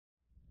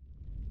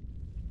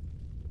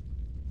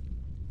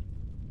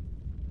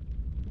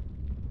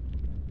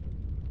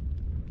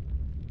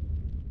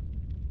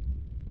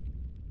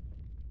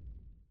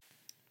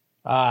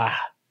Ah,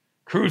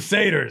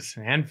 Crusaders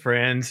and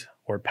friends,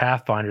 or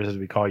Pathfinders as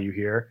we call you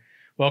here.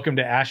 Welcome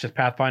to Ashes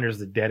Pathfinders,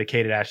 the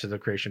dedicated Ashes of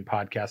Creation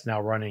podcast,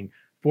 now running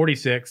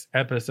 46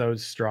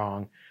 episodes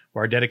strong,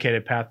 where our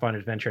dedicated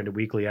Pathfinders venture into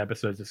weekly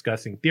episodes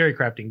discussing theory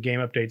crafting, game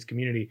updates,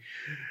 community,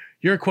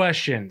 your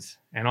questions,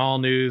 and all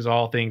news,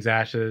 all things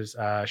Ashes.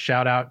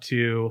 Shout out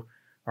to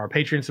our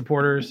Patreon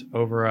supporters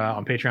over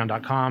on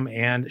patreon.com,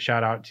 and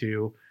shout out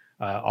to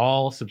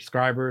all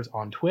subscribers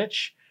on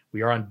Twitch.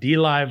 We are on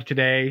DLive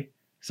today.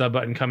 Sub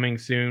button coming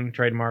soon.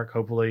 Trademark,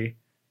 hopefully.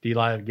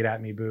 DLive, get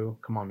at me, boo.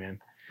 Come on,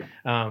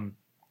 man.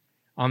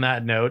 On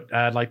that note,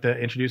 I'd like to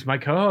introduce my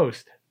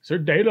co-host, Sir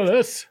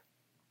Daedalus.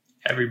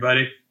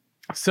 Everybody.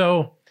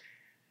 So,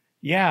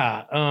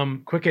 yeah,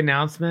 quick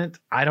announcement.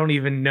 I don't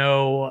even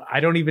know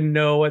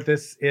what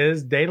this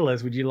is.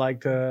 Daedalus, would you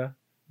like to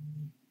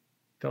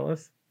tell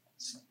us?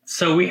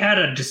 So we had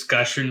a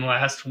discussion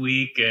last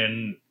week,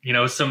 and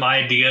some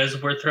ideas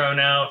were thrown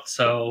out.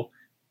 So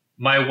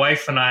my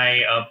wife and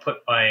I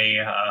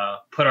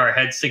put our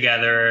heads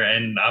together,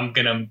 and I'm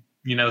gonna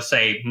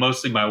say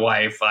mostly my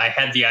wife. I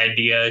had the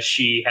idea,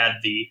 she had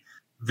the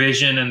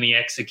vision and the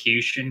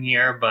execution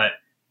here, but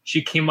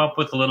she came up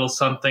with a little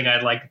something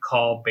I'd like to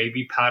call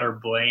baby powder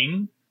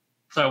bling.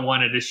 So I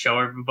wanted to show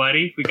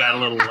everybody. We got a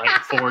little light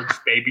forged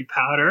baby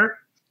powder.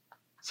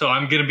 So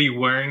I'm going to be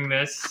wearing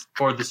this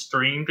for the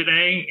stream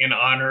today in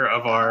honor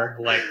of our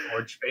light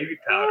forged baby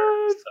powder.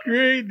 Oh, that's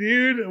great,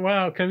 dude.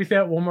 Wow. Can we say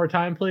that one more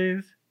time,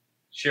 please?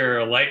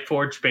 Sure. Light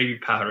forged baby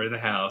powder in the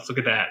house. Look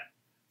at that.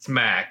 It's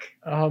Mac.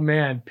 Oh,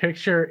 man.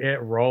 Picture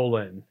it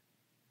rolling.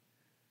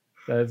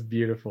 That's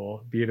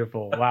beautiful.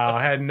 Beautiful. Wow.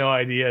 I had no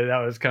idea that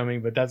was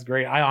coming, but that's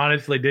great. I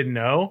honestly didn't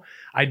know.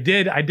 I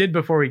did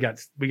before we got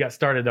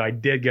started, though. I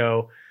did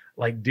go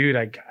like, dude,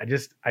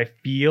 I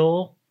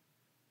feel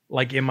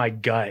like in my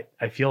gut,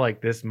 I feel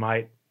like this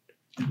might,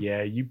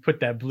 you put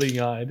that bling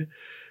on.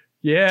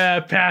 Yeah,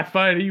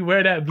 Pathfinder, you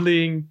wear that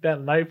bling,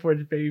 that light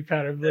forged baby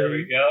powder bling. There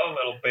we go. A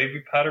little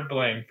baby powder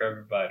bling for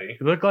everybody.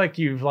 You look like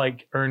you've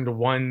earned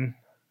one,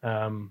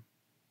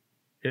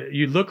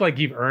 you look like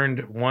you've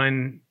earned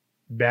one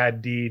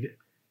bad deed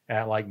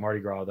at Mardi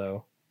Gras,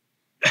 though.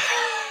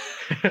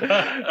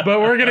 But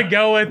we're gonna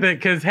go with it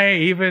because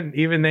hey,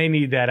 even they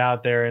need that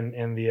out there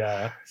in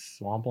the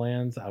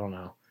swamplands. I don't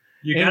know.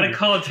 You gotta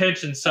call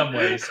attention some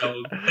way. So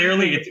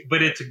clearly,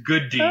 it's a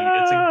good deed.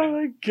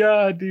 My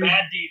god, dude!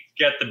 Bad deeds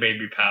get the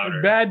baby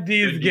powder. Bad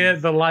deeds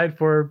get the light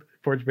forged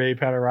baby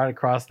powder right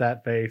across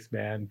that face,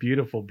 man.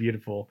 Beautiful,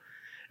 beautiful.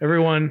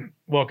 Everyone,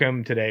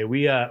 welcome today.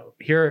 We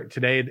here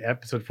today,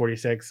 episode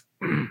 46,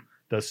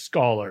 the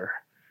Scholar,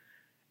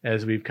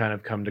 as we've kind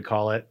of come to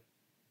call it.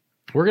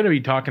 We're going to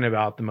be talking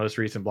about the most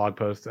recent blog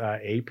post,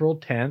 April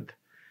 10th,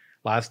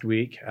 last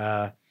week.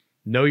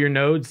 Know your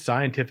node,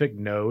 scientific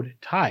node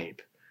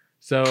type.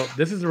 So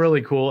this is a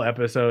really cool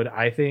episode,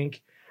 I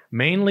think,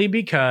 mainly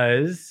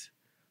because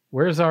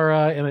where's our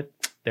Emmett?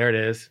 There it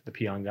is. The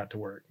peon got to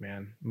work,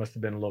 man. Must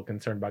have been a little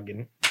concerned about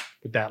getting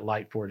with that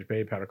light forged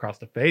baby powder across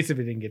the face if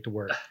it didn't get to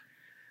work.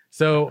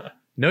 So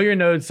know your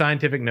node,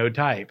 scientific node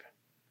type.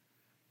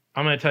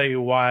 I'm going to tell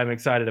you why I'm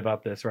excited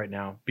about this right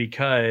now,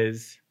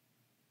 because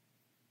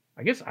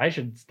I guess I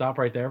should stop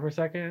right there for a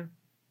second.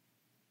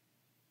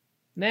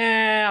 Nah,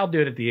 I'll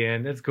do it at the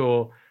end. It's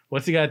cool.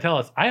 What's he got to tell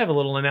us? I have a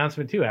little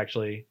announcement too,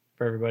 actually,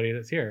 for everybody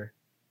that's here.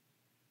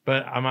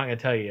 But I'm not going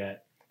to tell you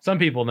yet. Some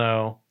people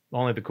know,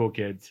 only the cool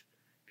kids.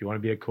 If you want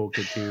to be a cool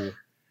kid too, you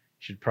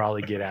should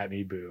probably get at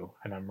me, boo.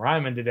 And I'm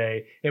rhyming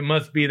today. It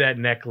must be that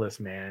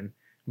necklace, man.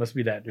 It must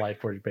be that light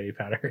forged baby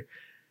powder.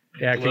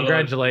 Yeah,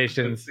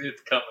 congratulations.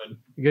 It's coming.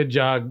 Good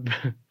job.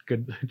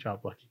 Good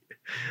job, Lucky.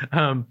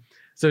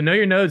 So know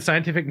your node,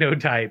 scientific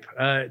node type.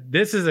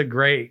 This is a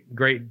great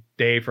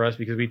day for us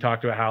because we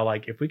talked about how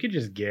if we could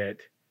just get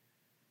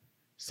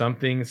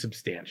something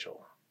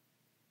substantial,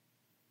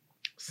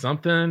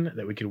 something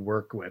that we could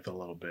work with a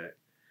little bit,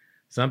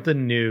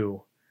 something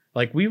new.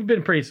 We've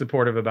been pretty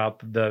supportive about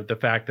the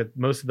fact that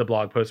most of the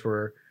blog posts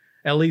were,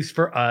 at least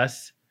for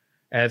us,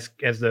 as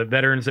the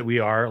veterans that we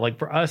are,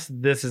 for us,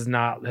 this has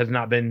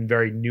not been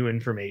very new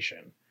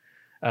information.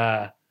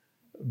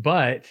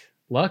 But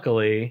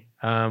luckily,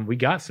 we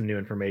got some new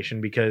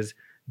information because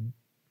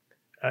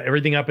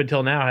everything up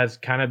until now has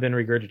kind of been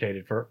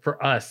regurgitated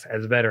for us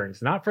as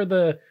veterans, not for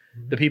the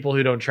people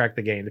who don't track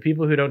the game. The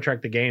people who don't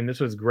track the game, this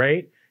was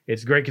great.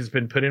 It's great because it's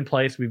been put in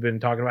place. We've been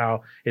talking about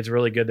how it's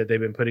really good that they've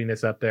been putting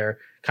this up there,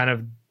 kind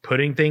of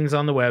putting things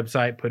on the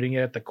website, putting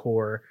it at the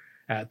core,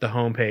 at the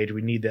homepage.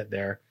 We need that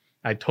there.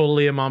 I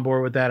totally am on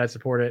board with that. I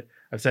support it.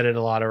 I've said it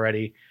a lot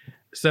already.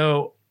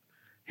 So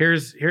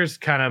here's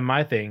kind of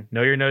my thing.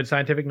 Know your node,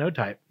 scientific node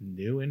type.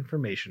 New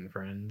information,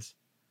 friends.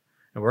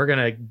 And we're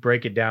going to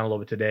break it down a little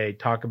bit today,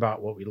 talk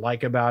about what we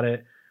like about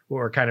it, what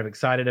we're kind of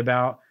excited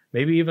about,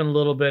 maybe even a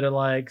little bit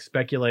of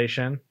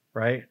speculation,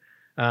 right?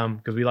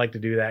 Because we like to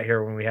do that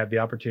here when we have the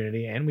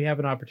opportunity, and we have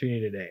an opportunity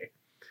today.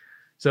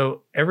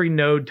 So every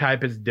node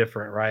type is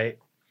different, right?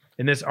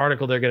 In this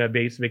article, they're going to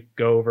basically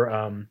go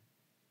over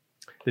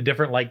the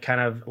different like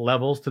kind of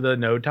levels to the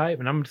node type.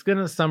 And I'm just going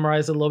to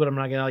summarize it a little bit. I'm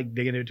not going to like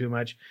dig into it too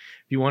much.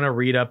 If you want to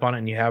read up on it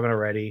and you haven't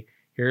already,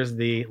 here's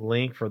the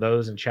link for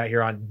those in chat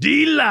here on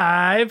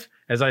DLive,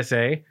 as I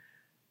say.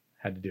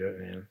 Had to do it,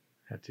 man.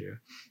 Had to.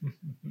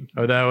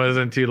 Oh, that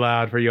wasn't too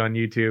loud for you on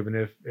YouTube. And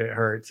if it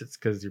hurts, it's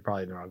because you're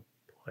probably in the wrong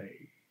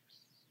place.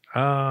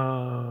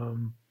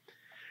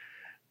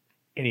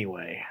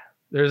 Anyway,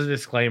 there's a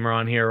disclaimer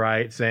on here,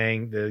 right?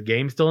 Saying the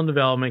game's still in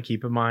development.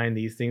 Keep in mind,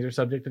 these things are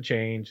subject to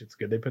change. It's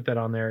good they put that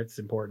on there. It's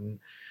important.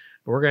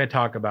 But we're going to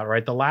talk about,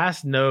 right? The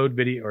last node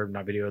video, or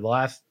not video, the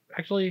last,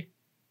 actually,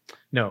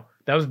 no,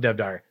 that was a dev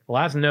diary. The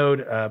last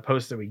node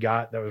post that we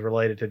got that was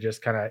related to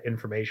just kind of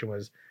information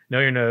was know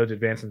your nodes,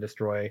 advance and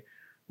destroy,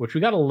 which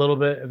we got a little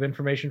bit of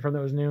information from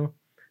that was new.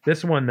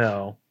 This one,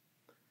 though,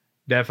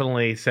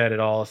 definitely set it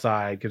all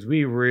aside because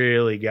we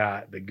really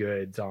got the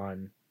goods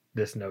on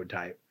this node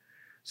type.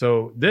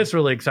 So this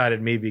really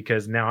excited me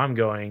because now I'm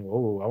going,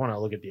 oh, I want to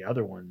look at the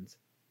other ones.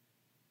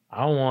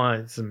 I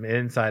want some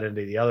insight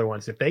into the other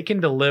ones. If they can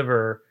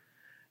deliver,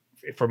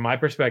 from my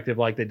perspective,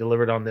 like they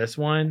delivered on this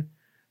one,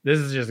 this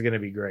is just going to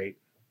be great.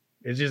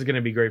 It's just going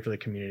to be great for the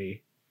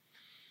community.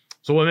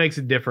 So what makes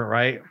it different,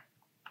 right?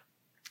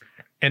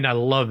 And I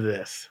love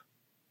this.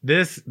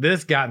 This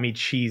got me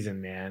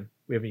cheesing, man.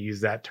 We haven't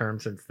used that term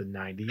since the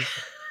 90s.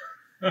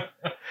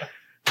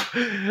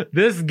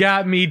 This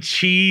got me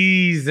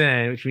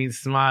cheesing, which means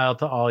smile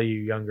to all you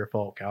younger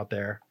folk out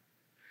there.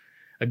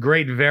 A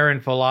great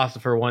Varan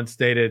philosopher once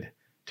stated,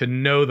 to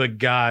know the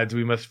gods,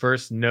 we must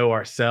first know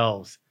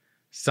ourselves.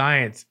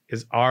 Science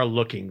is our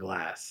looking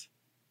glass.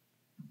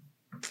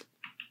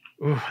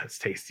 Ooh, that's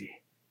tasty.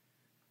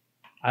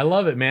 I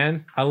love it,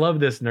 man. I love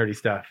this nerdy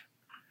stuff.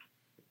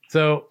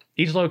 So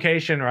each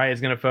location, right,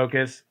 is going to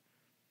focus.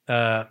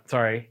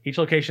 Each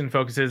location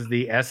focuses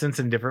the essence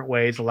in different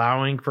ways,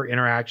 allowing for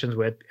interactions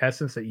with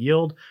essence that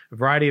yield a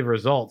variety of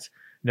results.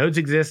 Nodes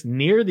exist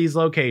near these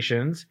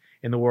locations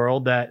in the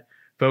world that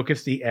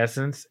focus the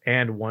essence,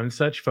 and one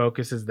such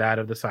focus is that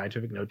of the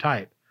scientific node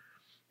type.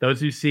 Those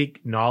who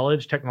seek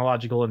knowledge,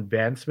 technological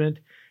advancement,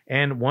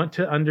 and want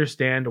to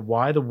understand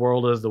why the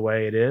world is the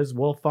way it is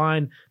will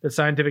find the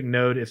scientific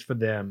node is for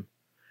them.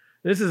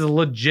 This is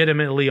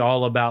legitimately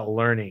all about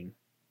learning.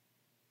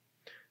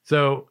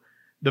 So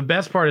the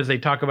best part is they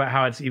talk about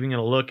how it's even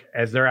going to look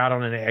as they're out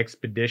on an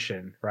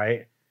expedition,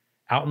 right?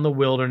 Out in the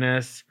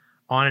wilderness,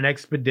 on an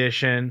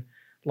expedition.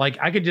 Like,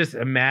 I could just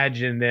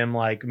imagine them,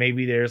 like,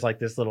 maybe there's like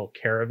this little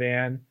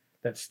caravan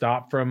that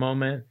stopped for a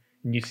moment,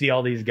 and you see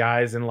all these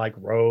guys in like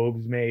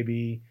robes,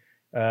 maybe.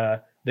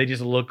 They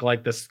just look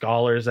like the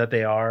scholars that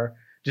they are,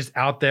 just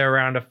out there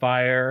around a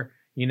fire,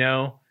 you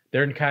know?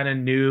 They're kind of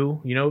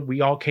new, you know?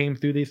 We all came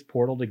through this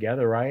portal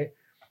together, right?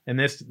 And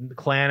this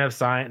clan of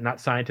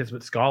not scientists,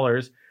 but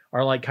scholars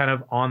are like kind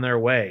of on their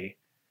way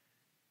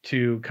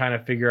to kind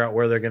of figure out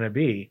where they're going to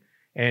be.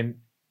 And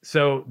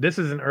so this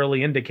is an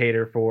early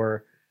indicator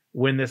for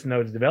when this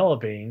node's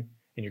developing,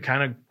 and you're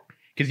kind of,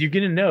 because you're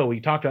going to know, we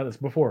talked about this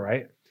before,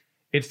 right?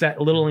 It's that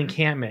little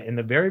encampment in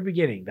the very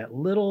beginning, that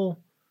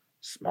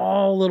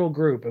small little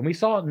group. And we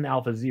saw it in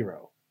Alpha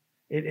Zero.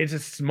 It's a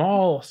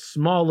small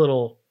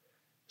little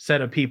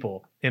set of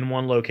people in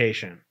one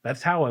location.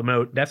 That's how a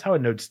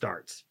node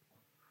starts,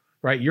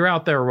 right? You're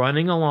out there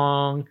running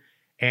along,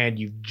 and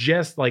you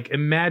just like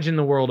imagine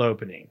the world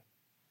opening,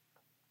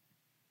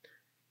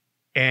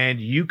 and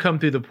you come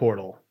through the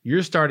portal.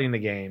 You're starting the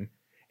game,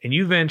 and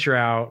you venture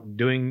out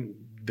doing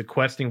the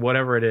questing,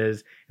 whatever it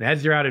is. And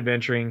as you're out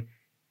adventuring,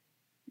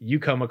 you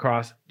come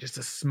across just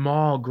a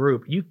small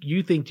group.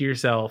 You think to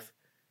yourself,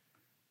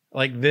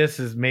 like, this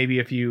is maybe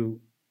a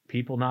few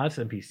people, not as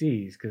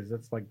NPCs, because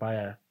that's like by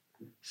a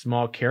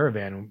small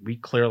caravan. We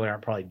clearly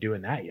aren't probably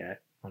doing that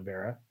yet on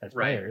Vera as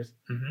players,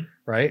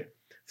 right?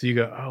 So you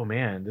go, oh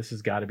man, this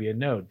has got to be a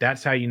node.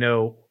 That's how you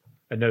know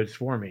a node's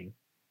forming.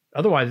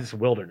 Otherwise, it's a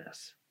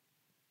wilderness.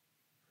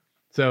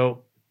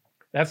 So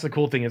that's the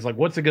cool thing, is like,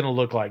 what's it going to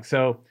look like?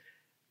 So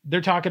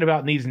they're talking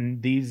about in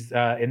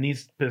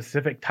these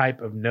specific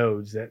type of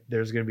nodes that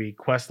there's going to be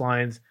quest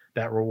lines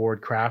that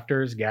reward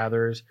crafters,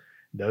 gatherers,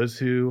 those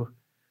who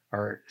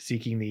are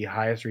seeking the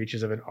highest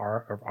reaches of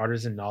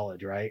artisan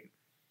knowledge, right?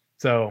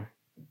 So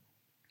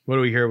what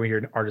do we hear? We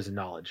hear artisan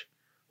knowledge.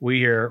 We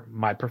hear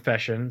my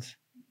professions.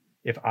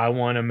 If I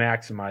want to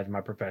maximize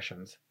my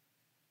professions,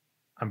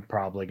 I'm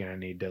probably going to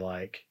need to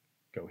like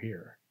go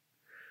here.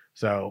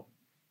 So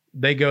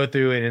they go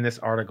through it in this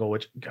article,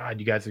 which, God,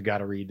 you guys have got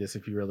to read this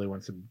if you really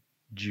want some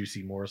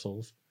juicy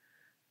morsels.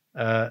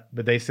 But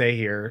they say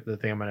here, the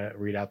thing I'm going to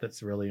read out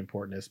that's really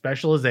important is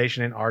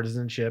specialization in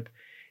artisanship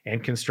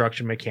and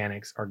construction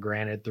mechanics are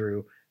granted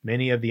through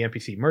many of the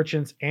NPC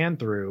merchants and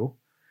through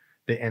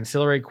the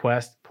ancillary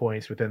quest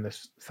points within the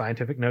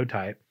scientific node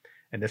type.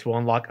 And this will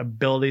unlock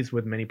abilities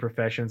with many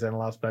professions and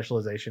allow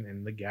specialization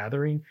in the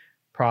gathering,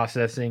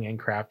 processing, and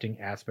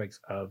crafting aspects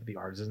of the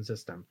artisan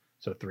system.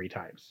 So 3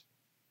 types.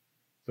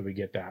 So we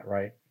get that,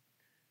 right?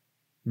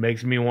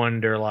 Makes me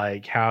wonder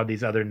like how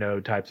these other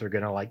node types are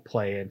going to like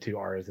play into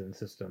artisan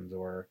systems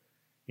or,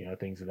 you know,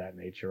 things of that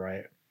nature,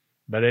 right?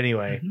 But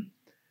anyway,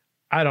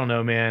 I don't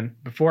know, man.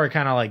 Before I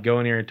kind of like go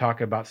in here and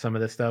talk about some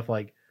of this stuff,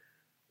 like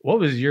what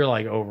was your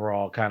like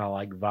overall kind of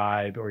like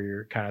vibe or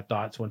your kind of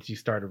thoughts once you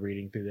started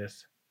reading through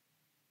this?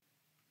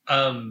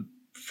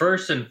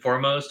 First and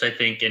foremost, I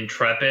think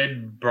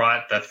Intrepid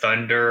brought the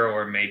thunder,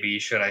 or maybe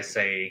should I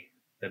say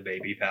the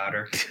baby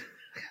powder.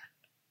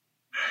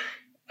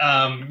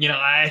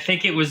 I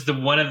think it was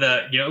one of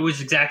the, it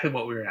was exactly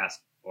what we were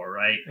asking for,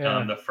 right?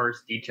 Yeah. The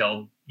first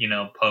detailed,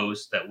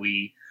 post that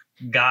we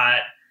got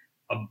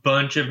a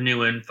bunch of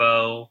new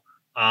info.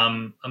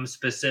 I'm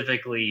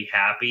specifically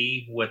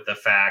happy with the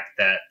fact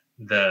that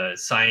the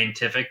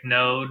scientific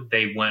node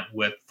they went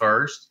with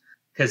first,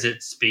 because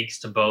it speaks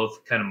to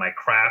both kind of my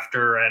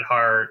crafter at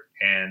heart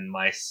and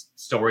my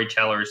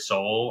storyteller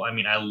soul. I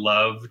mean, I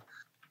loved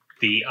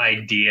the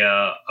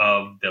idea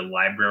of the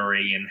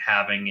library and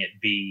having it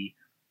be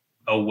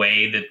a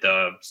way that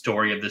the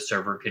story of the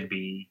server could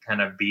be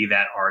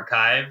that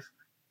archive.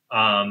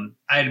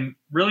 I'd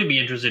really be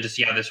interested to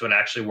see how this would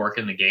actually work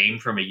in the game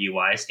from a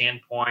UI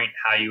standpoint,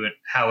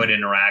 how it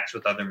interacts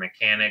with other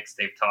mechanics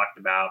they've talked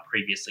about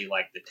previously,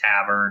 like the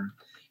tavern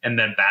and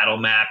then battle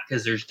map,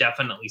 because there's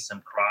definitely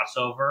some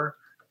crossover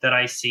that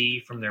I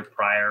see from their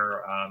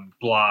prior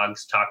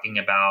blogs talking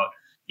about,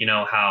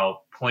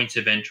 how points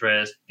of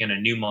interest,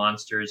 new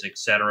monsters,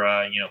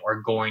 etc., are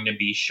going to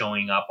be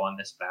showing up on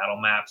this battle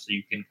map, so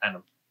you can kind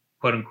of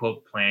quote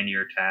unquote plan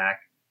your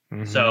attack.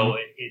 Mm-hmm. So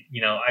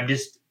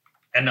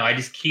I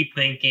just keep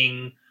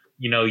thinking,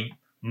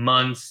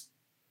 months,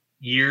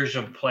 years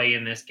of play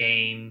in this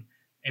game,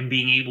 and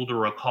being able to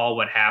recall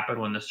what happened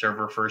when the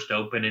server first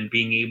opened, and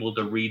being able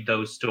to read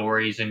those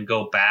stories and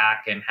go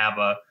back and have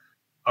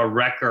a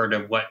record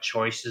of what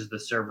choices the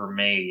server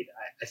made.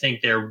 I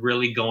think they're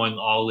really going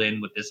all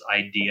in with this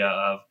idea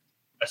of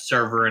a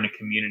server and a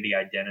community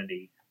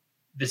identity.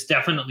 This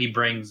definitely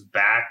brings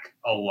back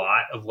a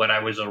lot of what I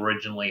was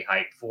originally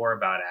hyped for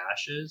about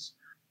Ashes.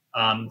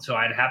 So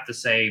I'd have to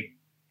say,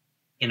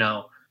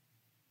 the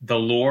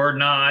lore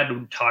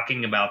nod,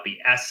 talking about the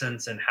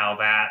essence and how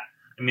that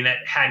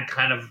had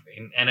kind of,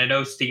 and I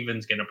know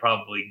Steven's going to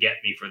probably get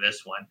me for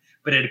this one,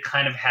 but it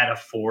kind of had a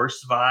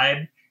Force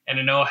vibe. And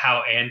I know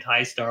how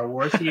anti-Star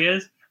Wars he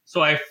is.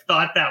 So I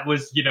thought that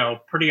was,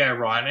 pretty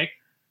ironic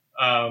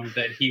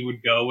that he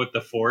would go with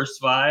the Force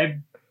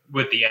vibe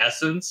with the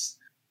essence.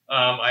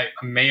 I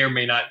may or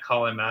may not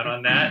call him out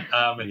on that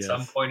at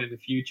some point in the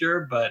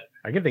future, but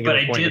I can think of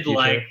a point in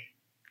the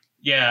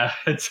future.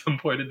 At some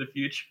point in the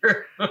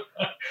future.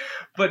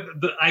 But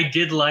I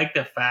did like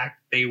the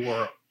fact they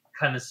were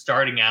kind of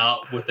starting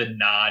out with a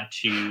nod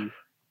to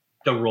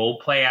the role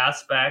play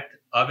aspect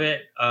of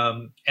it.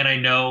 And I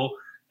know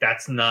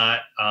that's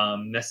not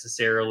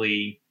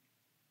necessarily,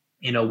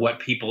 what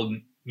people,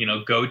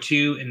 go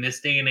to in this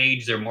day and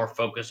age. They're more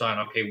focused on,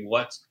 okay,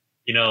 what's,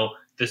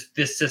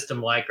 this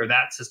system like, or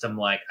that system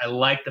like. I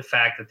like the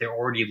fact that they're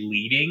already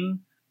leading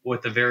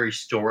with a very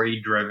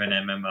story-driven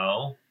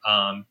MMO.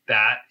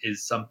 That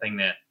is something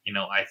that,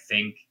 I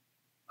think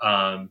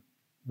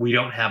we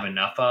don't have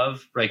enough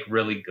of, like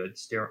really good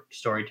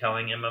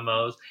storytelling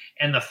MMOs.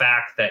 And the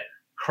fact that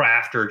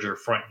crafters are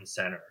front and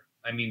center.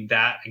 I mean,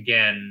 that,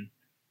 again,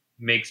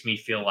 makes me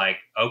feel like,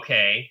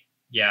 okay,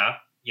 yeah,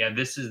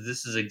 this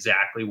is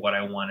exactly what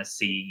I want to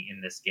see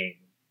in this game.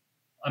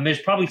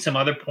 There's probably some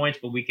other points,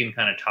 but we can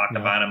kind of talk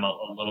about them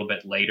a little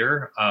bit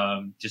later,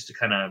 just to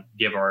kind of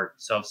give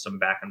ourselves some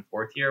back and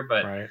forth here.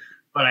 But right.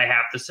 But I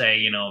have to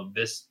say,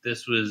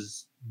 this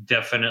was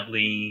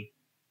definitely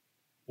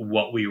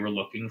what we were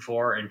looking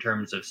for in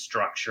terms of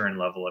structure and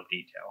level of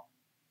detail.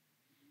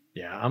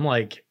 Yeah, I'm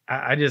like,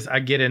 I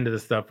get into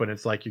this stuff when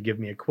it's like you give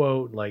me a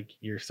quote, like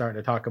you're starting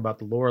to talk about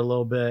the lore a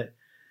little bit.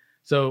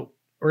 So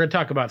we're going to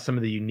talk about some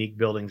of the unique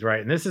buildings,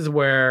 right? And this is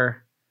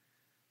where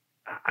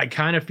I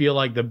kind of feel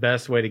like the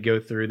best way to go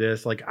through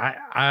this, like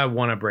I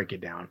want to break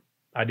it down.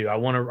 I do. I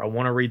want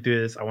to read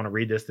through this. I want to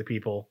read this to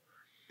people,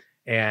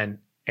 and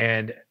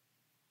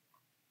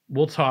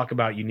we'll talk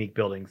about unique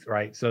buildings,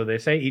 right? So they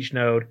say each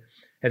node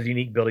has a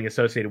unique building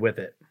associated with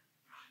it,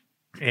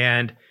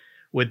 and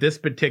with this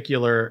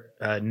particular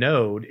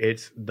node,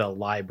 it's the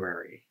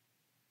library,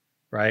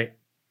 right?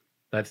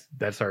 This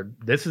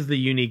is the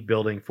unique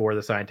building for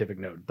the scientific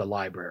node, the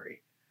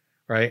library,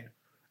 right?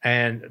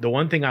 And the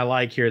one thing I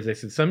like here is they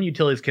said some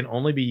utilities can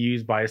only be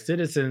used by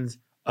citizens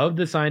of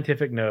the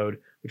scientific node,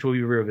 which will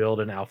be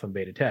revealed in alpha and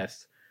beta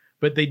tests.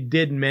 But they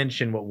did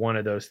mention what one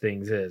of those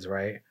things is,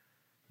 right?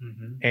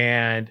 Mm-hmm.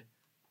 And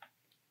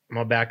I'm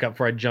gonna back up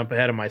before I jump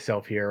ahead of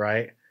myself here,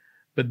 right?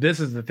 But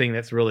this is the thing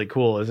that's really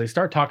cool is they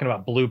start talking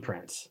about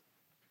blueprints.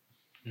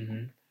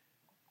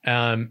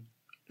 Mm-hmm.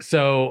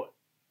 So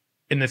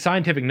in the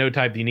scientific node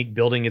type, the unique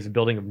building is a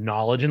building of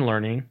knowledge and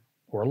learning,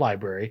 or a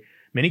library.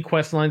 Many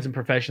quest lines and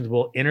professions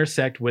will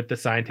intersect with the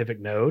scientific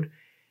node,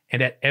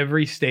 and at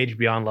every stage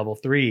beyond level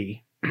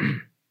 3,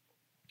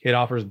 it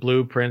offers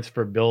blueprints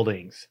for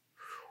buildings.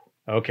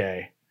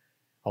 Okay.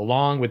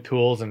 Along with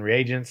tools and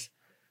reagents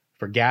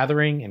for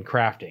gathering and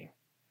crafting.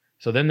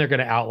 So then they're going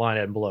to outline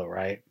it below,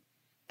 right?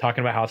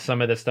 Talking about how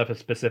some of this stuff is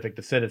specific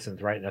to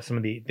citizens, right? Now, some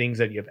of the things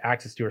that you have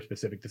access to are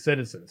specific to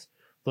citizens.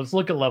 Let's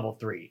look at level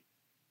 3.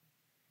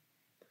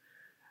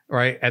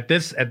 Right, at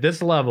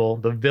this level,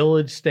 the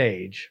village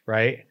stage,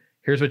 right?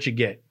 Here's what you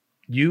get.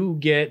 You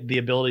get the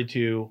ability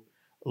to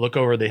look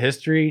over the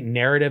history,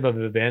 narrative of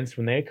events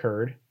when they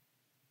occurred,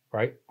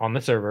 right, on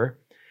the server,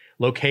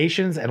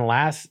 locations and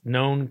last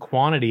known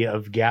quantity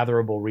of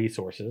gatherable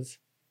resources,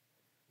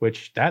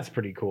 which that's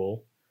pretty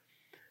cool.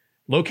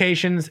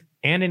 Locations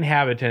and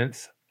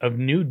inhabitants of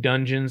new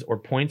dungeons or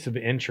points of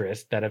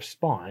interest that have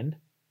spawned,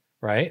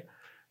 right?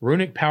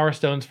 Runic power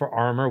stones for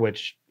armor,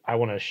 which I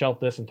want to shelf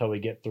this until we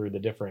get through the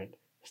different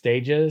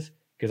stages,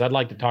 because I'd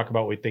like to talk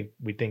about what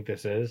we think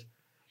this is.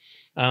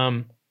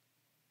 Common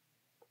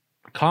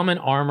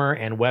armor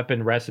and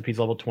weapon recipes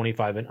level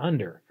 25 and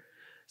under.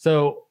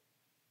 So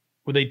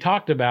when they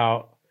talked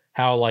about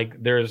how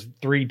like there's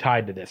 3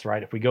 tied to this,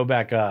 right? If we go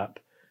back up,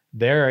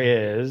 there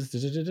is,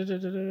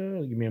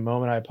 give me a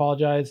moment, I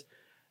apologize.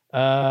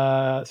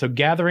 So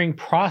gathering,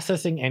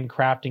 processing, and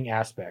crafting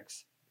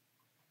aspects.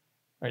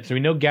 All right, so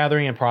we know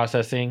gathering and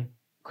processing.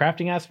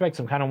 Crafting aspects,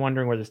 I'm kind of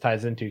wondering where this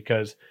ties into,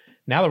 because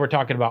now that we're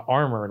talking about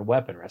armor and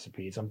weapon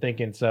recipes, I'm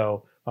thinking,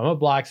 so I'm a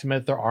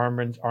blacksmith or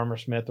armor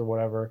smith or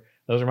whatever.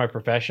 Those are my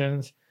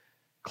professions.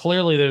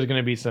 Clearly, there's going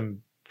to be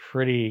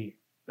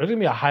there's going to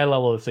be a high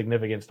level of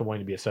significance to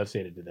wanting to be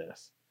associated to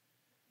this.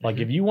 Like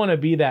if you want to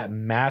be that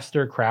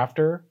master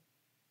crafter,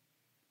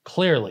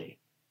 clearly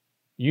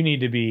you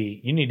need to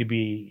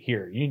be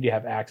here. You need to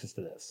have access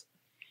to this.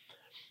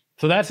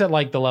 So that's at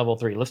like the level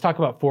 3. Let's talk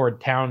about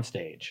forward town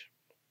stage.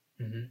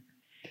 Mm-hmm.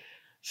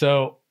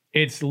 So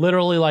it's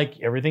literally like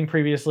everything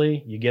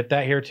previously. You get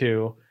that here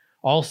too.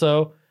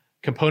 Also,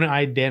 component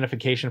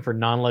identification for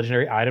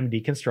non-legendary item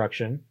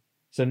deconstruction.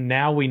 So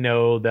now we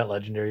know that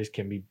legendaries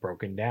can be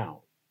broken down.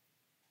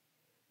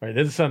 Right,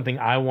 this is something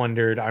I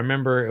wondered. I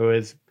remember it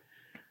was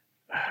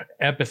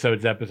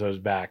episodes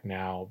back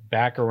now,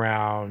 back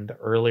around the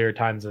earlier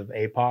times of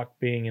APOC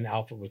being in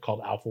alpha, was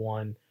called Alpha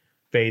 1,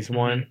 Phase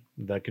 1,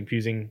 the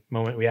confusing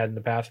moment we had in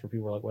the past where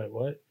people were like, wait,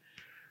 what?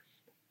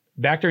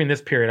 Back during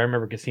this period, I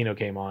remember Casino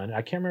came on.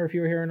 I can't remember if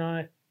you were here or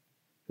not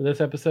for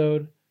this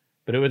episode,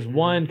 but it was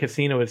one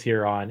Casino was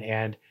here on,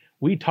 and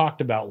we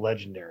talked about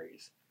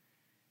legendaries.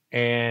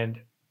 And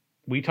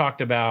we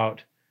talked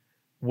about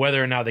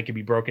whether or not they could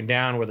be broken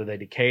down, whether they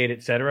decayed,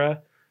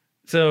 etc.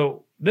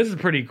 So this is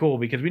pretty cool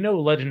because we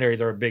know legendaries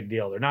are a big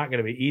deal. They're not going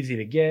to be easy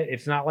to get.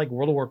 It's not like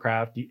World of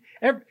Warcraft.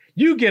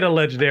 You get a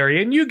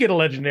legendary, and you get a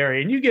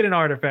legendary, and you get an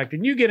artifact,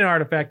 and you get an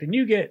artifact, and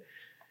you get,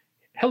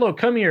 hello,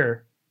 come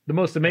here, the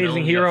most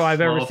amazing hero I've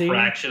ever seen. A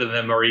fraction of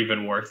them are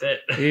even worth it.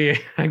 Yeah,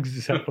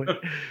 exactly.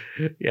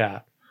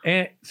 Yeah.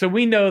 And so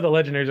we know that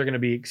legendaries are going to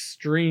be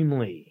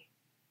extremely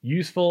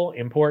useful,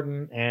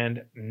 important,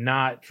 and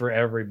not for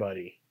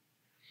everybody.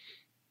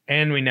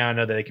 And we now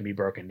know that they can be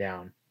broken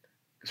down.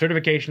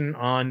 Certification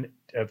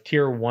of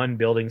tier 1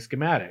 building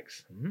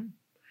schematics.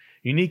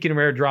 Unique and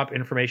rare drop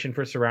information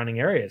for surrounding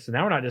areas. So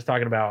now we're not just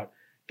talking about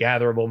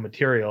gatherable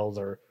materials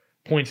or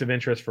points of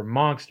interest for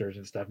monsters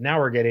and stuff. Now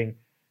we're getting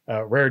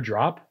rare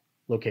drop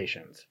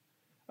locations.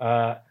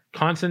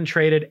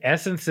 Concentrated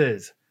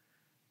essences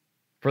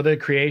for the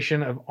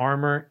creation of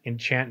armor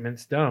enchantment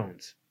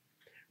stones.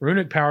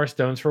 Runic power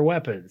stones for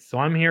weapons. So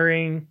I'm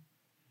hearing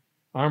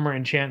armor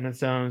enchantment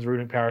stones,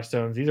 runic power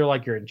stones. These are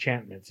like your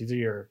enchantments. These are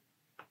your,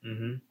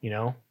 you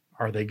know,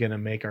 are they going to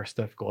make our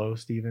stuff glow,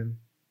 Steven?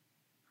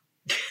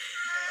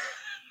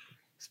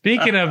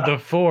 Speaking of the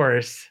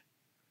Force,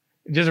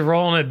 just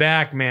rolling it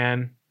back,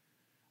 man.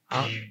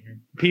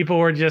 People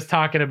were just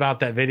talking about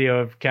that video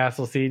of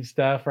Castle Siege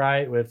stuff,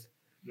 right? With,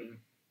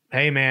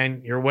 hey,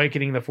 man, you're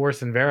awakening the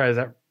Force in Vera. Is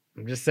that,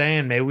 I'm just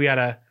saying, maybe we got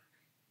to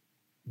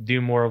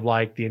do more of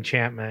like the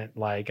enchantment,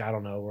 like, I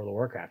don't know, World of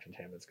Warcraft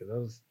enchantments, because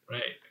those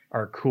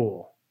are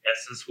cool.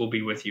 Essence will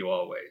be with you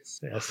always.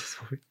 Yes.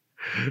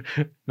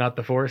 Not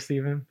the Force,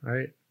 Steven,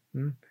 right?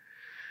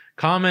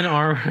 Common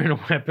armor and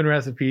weapon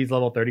recipes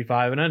level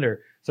 35 and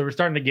under. So we're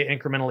starting to get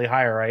incrementally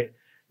higher, right?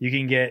 You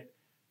can get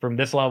from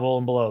this level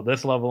and below,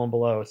 this level and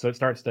below. So it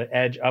starts to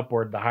edge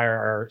upward the higher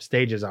our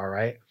stages are,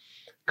 right?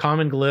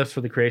 Common glyphs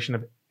for the creation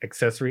of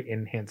accessory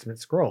enhancement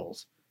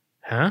scrolls.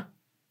 Huh?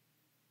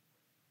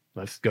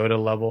 Let's go to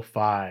level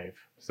 5.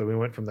 So we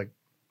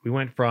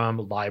went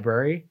from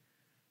library.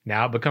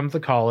 Now it becomes the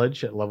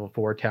college at level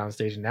 4 town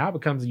stage. Now it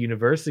becomes the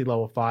university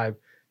level 5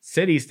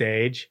 city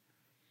stage,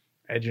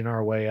 edging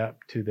our way up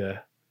to the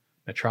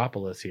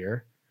metropolis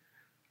here.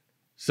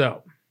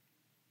 So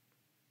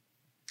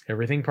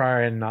everything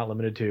prior and not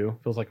limited to,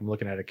 feels like I'm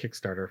looking at a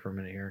Kickstarter for a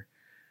minute here.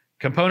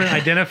 Component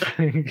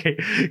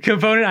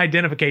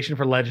identification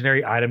for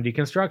legendary item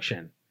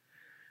deconstruction.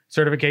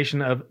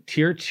 Certification of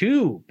tier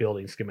 2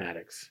 building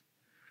schematics.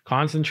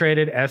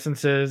 Concentrated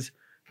essences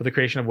for the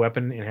creation of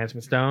weapon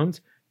enhancement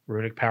stones.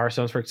 Runic power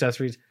stones for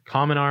accessories.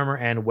 Common armor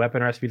and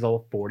weapon recipes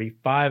level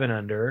 45 and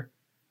under.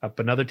 Up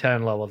another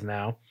 10 levels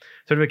now.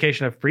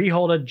 Certification of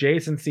freehold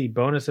adjacency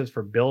bonuses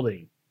for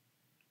building.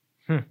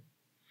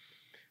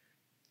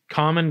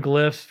 Common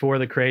glyphs for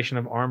the creation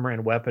of armor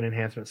and weapon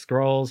enhancement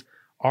scrolls.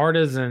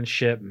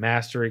 Artisanship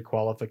mastery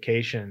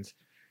qualifications.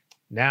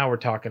 Now we're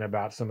talking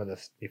about some of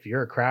this. If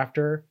you're a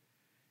crafter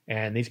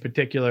and these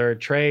particular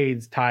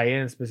trades tie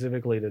in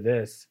specifically to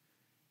this,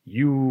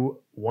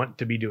 you want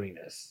to be doing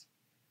this.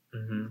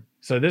 Mm-hmm.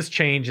 So this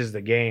changes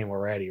the game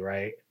already,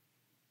 right?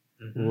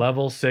 Mm-hmm.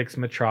 Level 6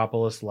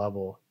 Metropolis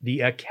level,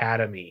 the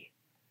Academy.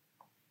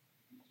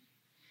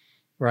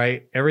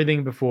 Right?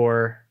 Everything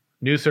before.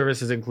 New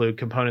services include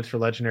components for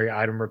legendary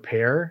item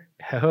repair.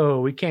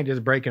 Oh, we can't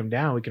just break them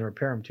down. We can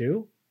repair them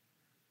too.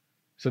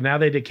 So now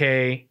they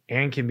decay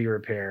and can be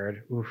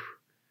repaired. Oof.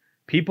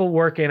 People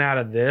working out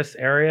of this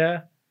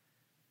area.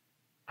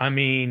 I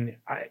mean,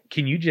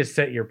 can you just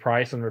set your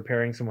price on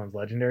repairing someone's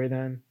legendary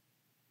then?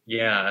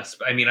 Yeah,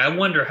 I mean, I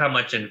wonder how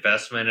much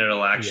investment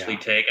it'll actually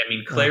take. I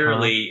mean,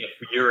 clearly,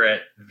 if you're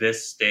at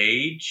this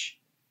stage,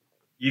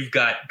 you've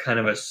got kind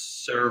of a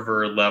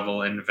server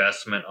level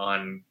investment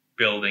on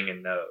building a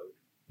node.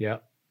 Yeah.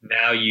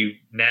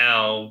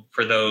 Now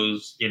for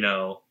those,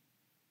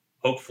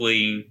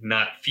 hopefully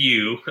not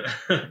few,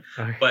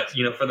 but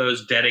for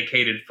those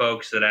dedicated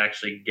folks that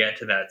actually get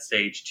to that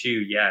stage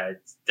too, yeah,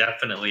 it's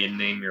definitely a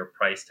name your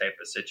price type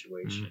of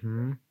situation.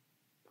 Mm-hmm.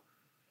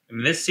 I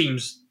mean,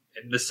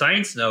 the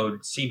science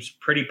node seems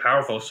pretty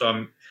powerful, so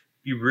I'm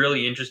be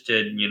really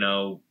interested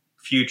in,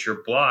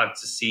 future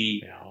blogs to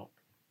see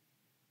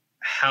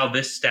how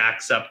this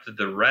stacks up to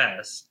the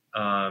rest.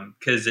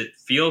 Because it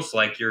feels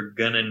like you're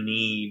gonna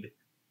need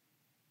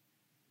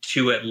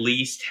to at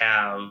least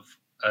have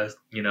a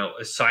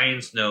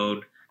science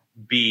node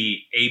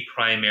be a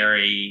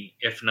primary,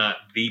 if not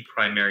the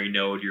primary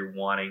node you're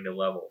wanting to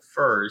level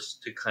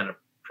first to kind of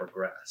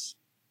progress.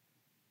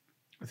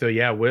 So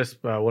yeah,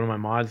 Wisp, one of my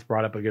mods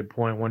brought up a good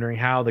point, wondering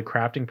how the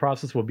crafting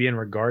process will be in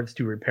regards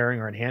to repairing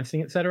or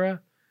enhancing,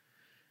 etc.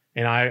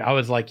 And I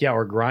was like, yeah,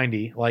 or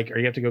grindy. Like, are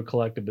you have to go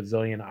collect a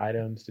bazillion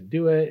items to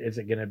do it? Is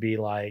it going to be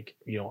like,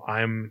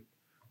 I'm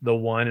the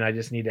one and I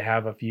just need to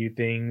have a few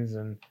things?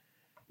 And,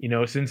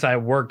 since I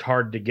worked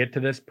hard to get to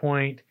this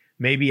point,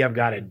 maybe I've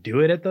got to do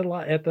it at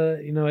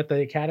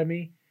the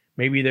academy.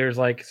 Maybe there's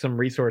like some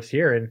resource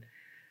here. And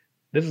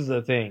this is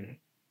the thing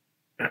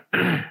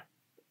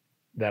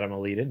that I'm going to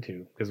lead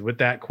into. Because with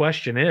that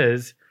question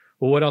is,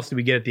 well, what else do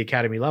we get at the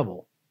academy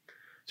level?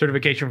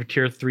 Certification for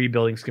tier 3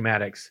 building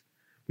schematics.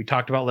 We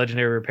talked about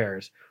legendary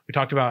repairs. We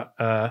talked about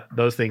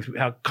those things. We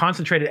have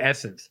concentrated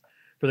essence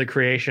for the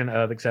creation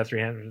of accessory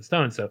enhancement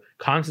stones. So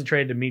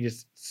concentrated to me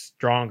just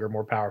stronger,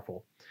 more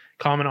powerful.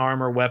 Common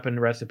armor, weapon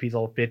recipes,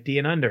 all 50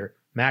 and under.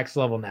 Max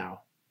level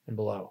now and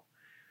below.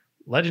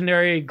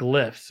 Legendary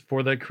glyphs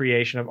for the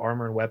creation of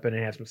armor and weapon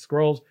enhancement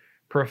scrolls.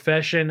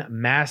 Profession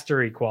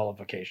mastery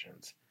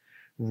qualifications.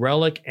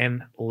 Relic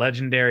and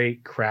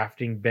legendary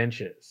crafting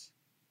benches.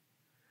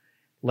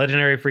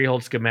 Legendary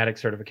freehold schematic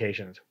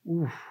certifications.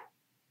 Oof.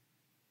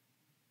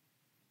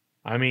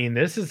 I mean,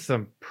 this is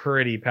some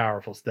pretty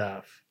powerful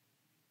stuff.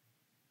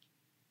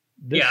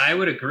 Yeah, I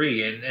would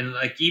agree. And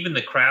like even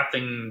the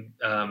crafting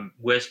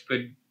Wisp,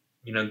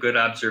 good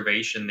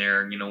observation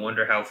there.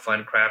 Wonder how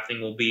fun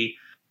crafting will be.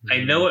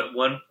 Mm-hmm. I know at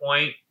one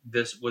point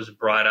this was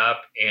brought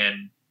up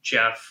and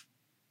Jeff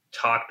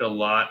talked a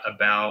lot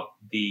about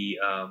the,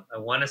 I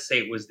want to say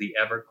it was the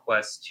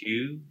EverQuest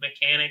 2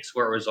 mechanics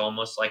where it was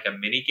almost like a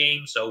mini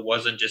game. So it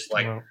wasn't just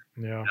like,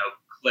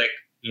 click,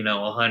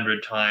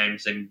 100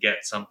 times and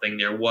get something.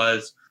 There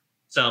was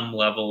some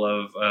level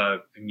of, a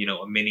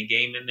mini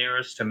game in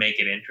there to make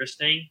it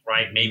interesting,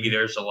 right? Mm-hmm. Maybe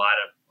there's a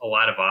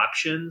lot of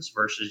options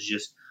versus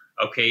just,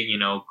 okay,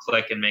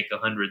 click and make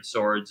 100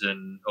 swords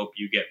and hope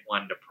you get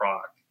one to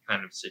proc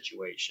kind of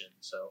situation.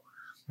 So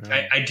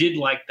I did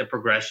like the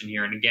progression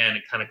here. And again,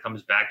 it kind of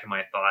comes back to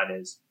my thought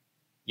is,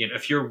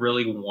 if you're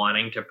really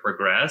wanting to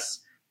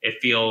progress, it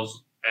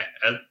feels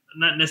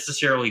not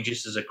necessarily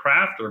just as a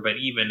crafter, but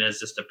even as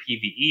just a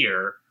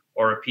PvEer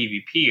or a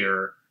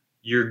PvPer,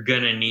 you're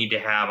going to need to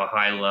have a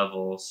high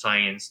level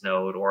science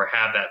node or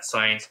have that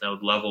science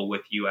node level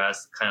with you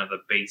as kind of the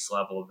base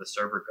level of the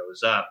server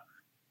goes up,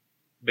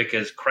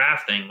 because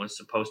crafting was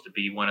supposed to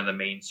be one of the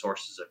main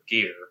sources of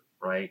gear,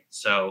 right?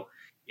 So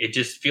it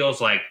just feels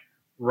like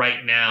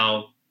right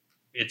now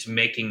it's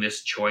making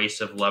this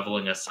choice of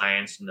leveling a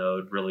science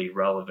node really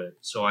relevant.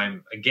 So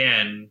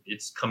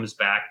it comes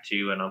back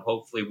to, and I'm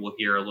hopefully we'll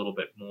hear a little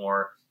bit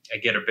more. I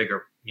get a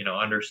bigger,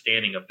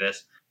 understanding of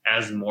this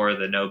as more of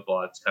the node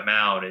blogs come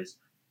out, is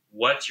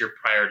what's your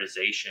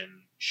prioritization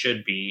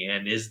should be.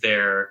 And is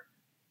there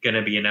going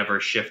to be an ever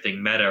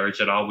shifting meta, or is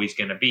it always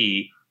going to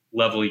be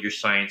level your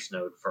science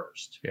node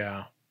first?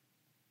 Yeah.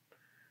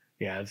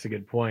 Yeah, that's a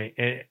good point.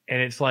 And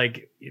it's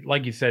like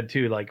you said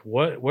too, like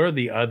what are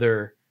the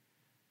other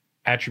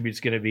attributes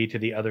going to be to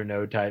the other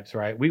node types,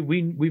 right?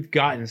 We've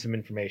gotten some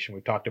information.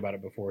 We've talked about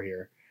it before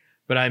here.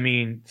 But I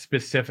mean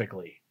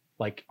specifically,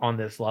 like on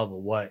this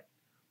level, what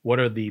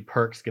are the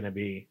perks going to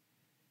be?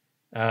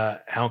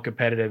 How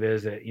competitive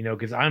is it?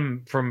 Because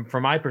I'm from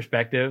my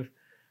perspective,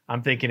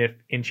 I'm thinking if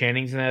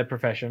enchanting's in a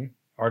profession,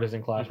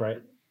 artisan class,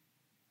 right?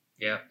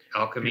 Yeah,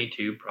 alchemy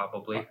too,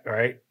 probably. All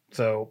right.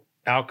 So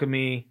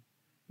alchemy,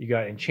 you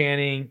got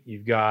enchanting,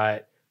 you've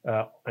got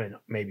and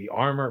maybe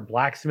armor,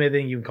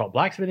 blacksmithing. You can call it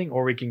blacksmithing,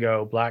 or we can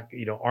go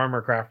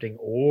armor crafting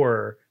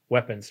or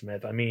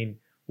weaponsmith. I mean,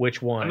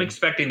 which one? I'm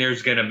expecting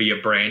there's going to be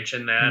a branch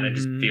in that. It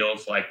just Mhm.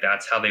 feels like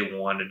that's how they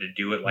wanted to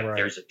do it. Like Right.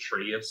 there's a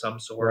tree of some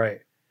sort.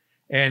 Right.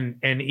 And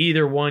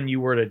either one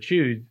you were to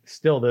choose,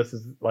 still this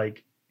is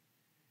like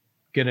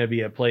gonna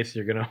be a place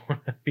you're gonna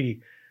want to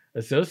be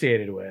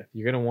associated with.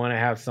 You're gonna want to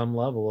have some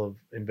level of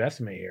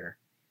investment here.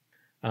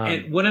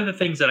 And one of the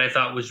things that I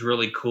thought was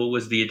really cool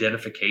was the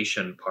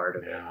identification part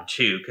of Yeah. it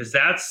too, because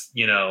that's,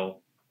 you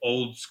know,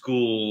 old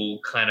school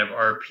kind of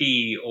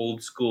RP,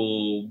 old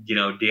school, you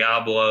know,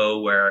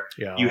 Diablo, where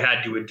Yeah. you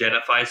had to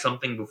identify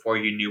something before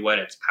you knew what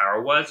its power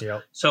was.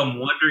 Yep. So I'm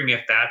wondering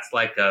if that's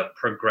like a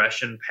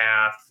progression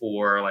path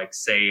for, like,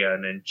 say,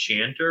 an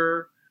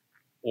enchanter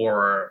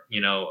or, you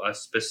know, a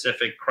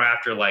specific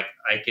crafter. Like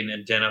I can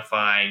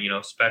identify, you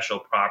know, special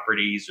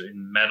properties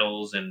in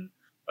metals and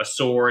a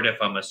sword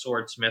if I'm a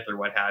swordsmith or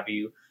what have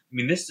you. I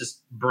mean, this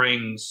just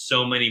brings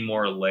so many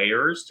more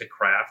layers to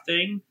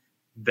crafting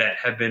that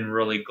have been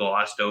really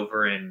glossed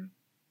over in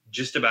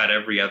just about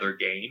every other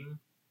game.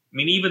 I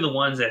mean, even the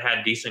ones that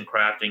had decent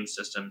crafting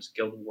systems,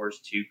 Guild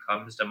Wars 2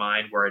 comes to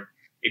mind, where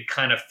it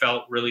kind of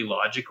felt really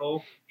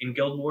logical in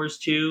Guild Wars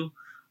 2.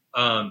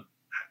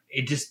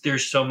 It just,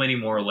 there's so many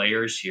more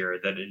layers here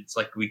that it's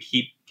like we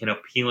keep, you know,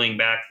 peeling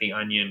back the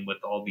onion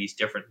with all these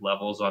different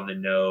levels on the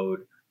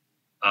node.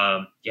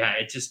 Yeah,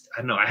 it just,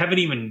 I don't know.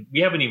 We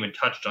haven't even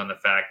touched on the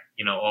fact,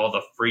 you know, all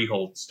the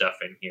freehold stuff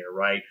in here,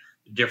 right?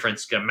 The different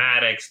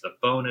schematics, the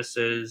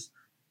bonuses.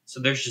 So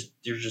there's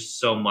just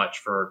so much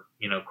for,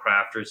 you know,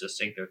 crafters to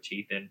sink their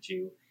teeth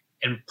into.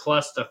 And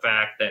plus the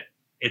fact that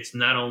it's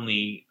not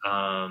only,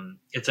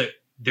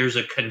 there's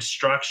a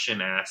construction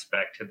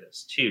aspect to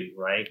this too,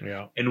 right?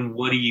 Yeah. And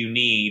what do you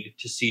need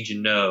to siege a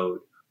node?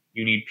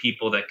 You need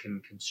people that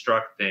can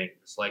construct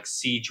things like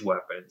siege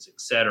weapons,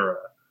 etc.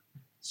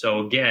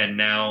 So again,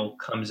 now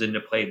comes into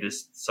play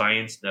this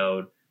science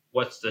node.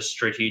 What's the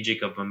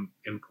strategic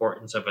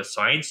importance of a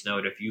science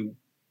node if you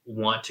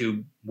want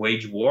to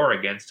wage war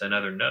against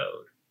another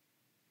node?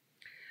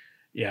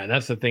 Yeah,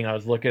 that's the thing I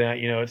was looking at.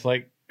 You know, it's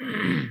like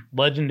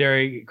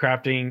legendary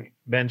crafting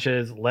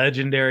benches,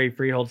 legendary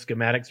freehold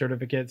schematic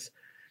certificates.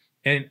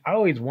 And I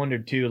always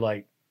wondered too,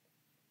 like,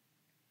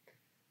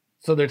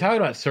 so they're talking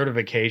about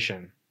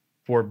certification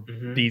for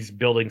these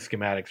building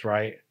schematics,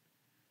 right?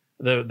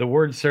 The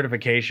word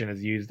certification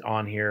is used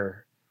on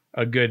here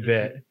a good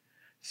bit.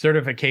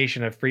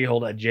 Certification of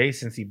freehold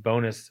adjacency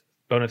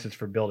bonuses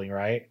for building,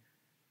 right?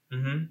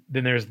 Then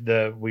there's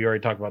we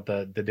already talked about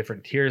the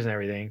different tiers and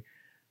everything.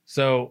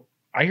 So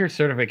I hear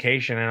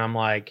certification and I'm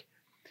like,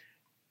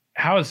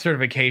 how is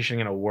certification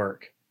going to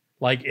work?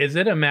 Like, is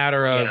it a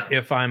matter of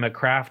if I'm a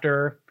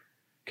crafter?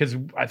 Because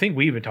I think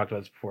we even talked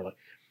about this before. Like,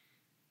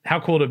 how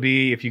cool to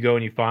be if you go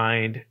and you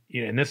find,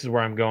 you know, and this is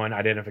where I'm going,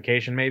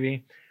 identification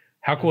maybe.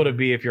 How cool to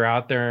be if you're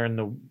out there in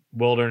the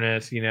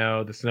wilderness, you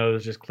know, the snow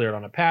is just cleared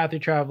on a path you're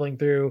traveling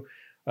through.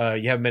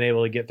 You haven't been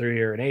able to get through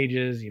here in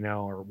ages, you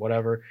know, or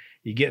whatever.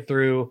 You get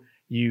through,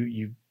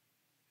 you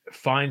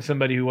find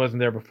somebody who wasn't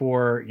there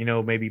before, you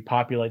know, maybe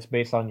populates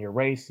based on your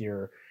race,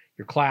 your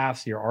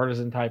class, your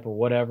artisan type or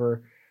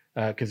whatever.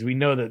 Because we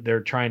know that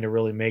they're trying to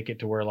really make it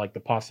to where like the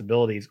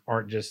possibilities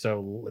aren't just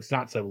it's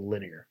not so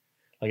linear.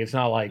 Like it's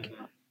not like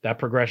that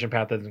progression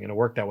path isn't going to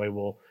work that way.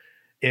 Well,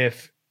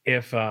 if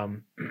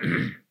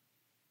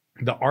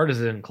the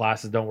artisan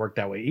classes don't work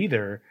that way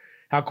either.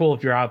 How cool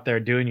if you're out there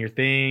doing your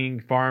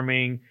thing,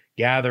 farming,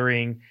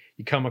 gathering,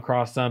 you come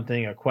across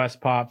something, a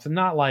quest pops, and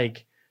not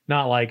like,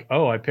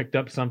 oh, I picked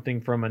up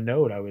something from a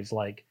node I was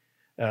like,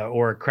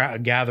 or a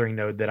gathering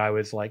node that I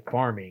was like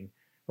farming,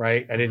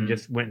 right? I didn't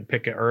just went and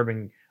pick a herb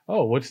and,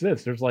 oh, what's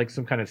this? There's like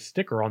some kind of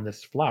sticker on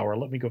this flower.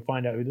 Let me go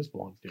find out who this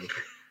belongs to.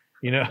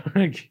 You know?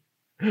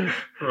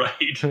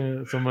 Right.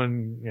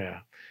 Someone, yeah.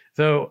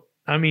 So,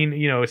 I mean,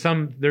 you know,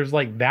 there's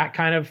like that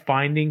kind of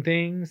finding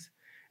things.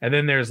 And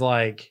then there's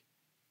like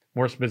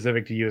more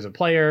specific to you as a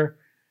player.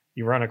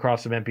 You run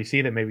across some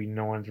NPC that maybe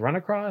no one's run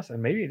across,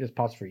 and maybe it just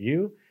pops for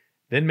you.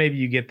 Then maybe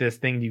you get this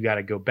thing you got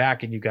to go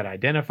back and you got to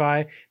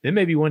identify. Then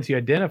maybe once you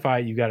identify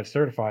it, you got to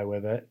certify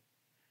with it.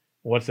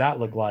 What's that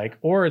look like?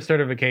 Or a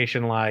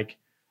certification like,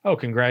 oh,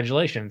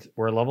 congratulations,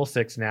 we're level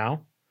 6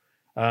 now.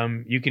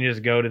 You can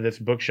just go to this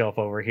bookshelf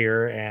over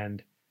here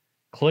and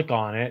click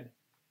on it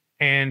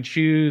and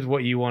choose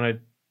what you want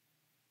to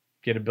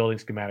get a building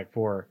schematic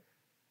for.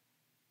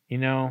 You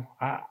know,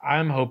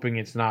 I'm hoping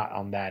it's not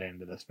on that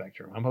end of the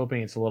spectrum. I'm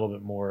hoping it's a little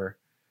bit more.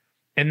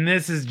 And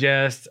this is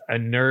just a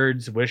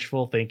nerd's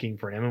wishful thinking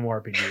for an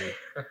MMORPG,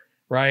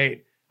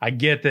 right? I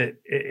get that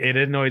it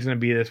isn't always going to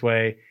be this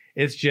way.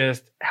 It's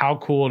just how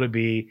cool to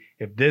be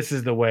if this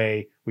is the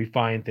way we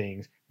find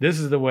things. This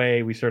is the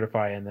way we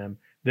certify in them.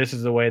 This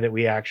is the way that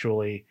we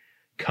actually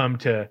come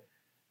to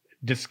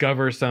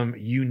discover some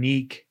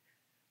unique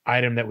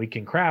item that we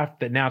can craft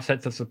that now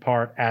sets us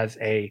apart as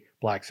a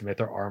blacksmith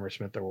or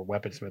armorsmith or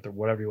weaponsmith or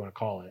whatever you want to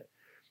call it.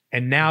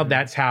 And now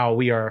that's how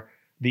we are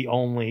the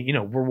only, you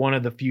know, we're one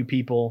of the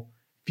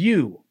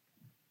few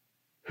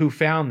who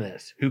found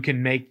this, who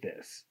can make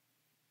this.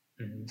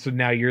 Mhm. So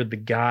now you're the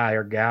guy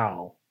or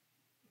gal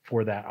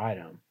for that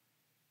item.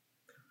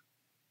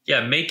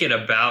 Yeah, make it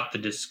about the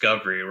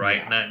discovery,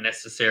 right? Yeah. Not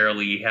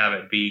necessarily have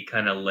it be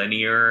kind of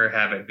linear,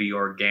 have it be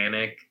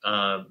organic.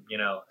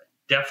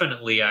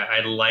 Definitely,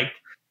 I liked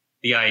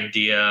the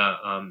idea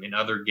in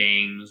other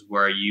games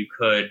where you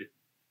could,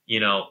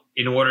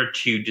 in order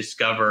to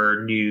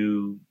discover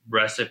new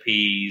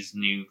recipes,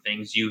 new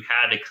things, you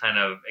had to kind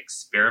of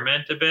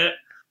experiment a bit.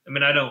 I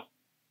mean, I don't.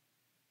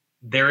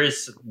 There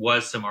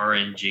was some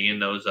RNG in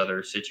those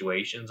other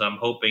situations. I'm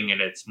hoping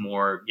and it's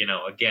more,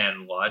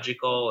 again,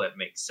 logical. It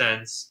makes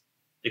sense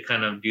to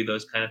kind of do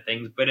those kind of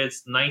things, but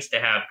it's nice to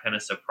have kind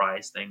of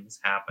surprise things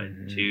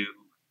happen Mm-hmm.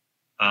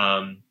 to,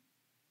 um,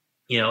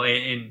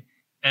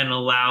 and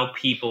allow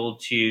people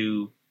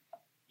to,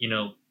 you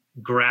know,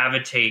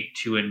 gravitate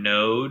to a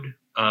node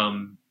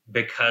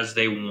because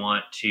they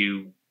want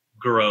to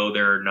grow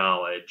their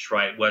knowledge,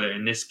 right? Whether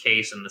in this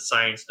case in the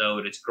science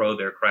node, it's grow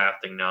their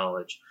crafting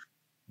knowledge,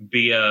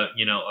 be a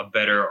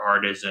better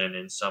artisan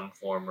in some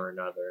form or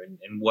another,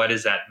 and what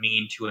does that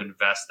mean to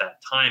invest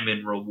that time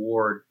and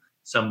reward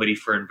somebody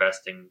for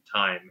investing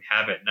time,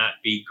 have it not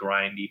be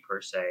grindy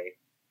per se,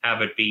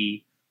 have it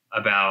be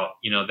about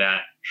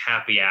that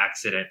happy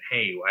accident,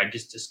 hey, I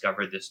just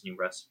discovered this new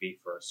recipe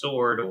for a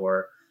sword,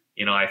 or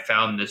I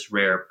found this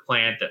rare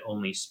plant that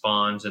only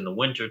spawns in the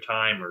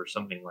wintertime or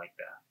something like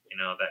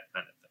that, that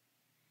kind of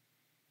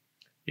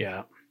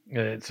Yeah.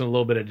 So a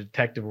little bit of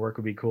detective work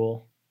would be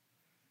cool.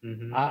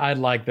 thing. I'd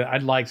like that.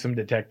 I'd like some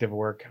detective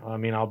work. I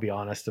mean, I'll be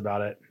honest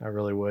about it. I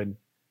really would.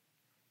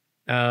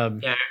 Yeah,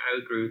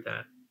 I agree with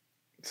that.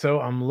 So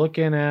I'm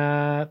looking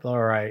at,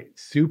 all right,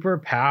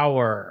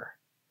 superpower.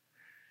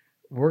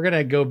 We're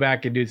gonna go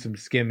back and do some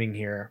skimming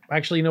here.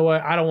 Actually, you know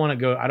what? I don't want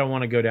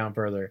to go down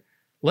further.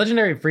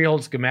 Legendary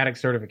freehold schematic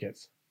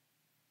certificates.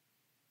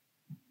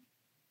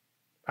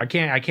 I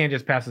can't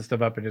just pass this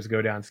stuff up and just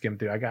go down and skim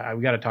through. We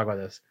got to talk about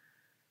this.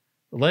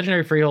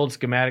 Legendary freehold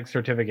schematic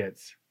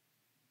certificates.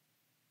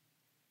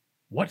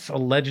 What's a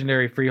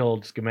legendary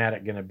freehold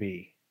schematic going to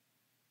be?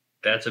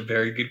 That's a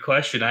very good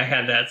question. I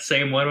had that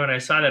same one when I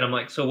saw that. I'm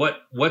like, so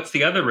what's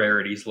the other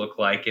rarities look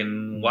like,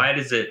 and why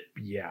is it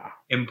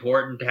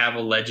important to have a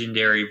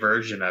legendary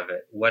version of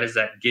it? What does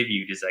that give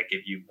you? Does that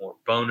give you more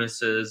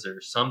bonuses or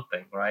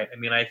something, right? I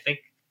mean, I think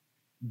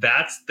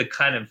that's the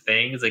kind of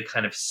things that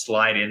kind of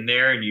slide in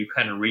there, and you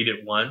kind of read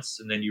it once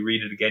and then you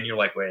read it again, you're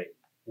like, wait,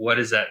 what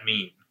does that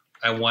mean?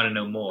 I want to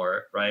know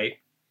more, right?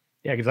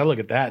 Yeah, because I look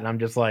at that and I'm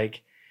just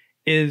like,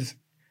 is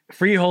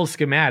freehold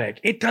schematic?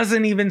 It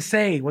doesn't even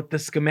say what the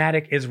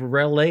schematic is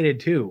related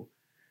to.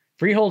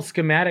 Freehold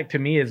schematic to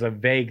me is a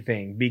vague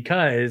thing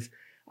because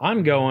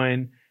I'm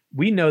going,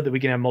 we know that we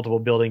can have multiple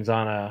buildings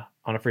on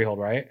a freehold,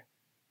 right?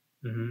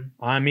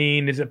 Mm-hmm. I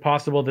mean, is it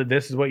possible that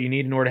this is what you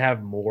need in order to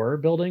have more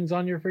buildings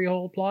on your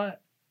freehold plot?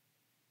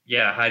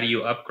 Yeah, how do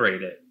you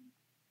upgrade it?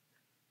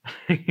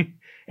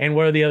 And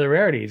what are the other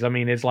rarities? I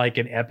mean, it's like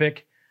an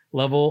epic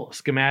level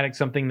schematic,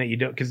 something that you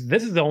don't, because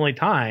this is the only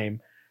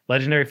time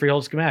legendary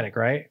freehold schematic,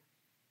 right?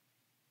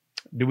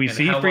 Do we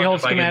see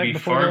freehold schematic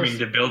before farming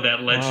to build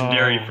that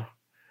legendary? Oh,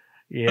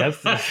 yes,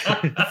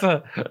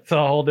 it's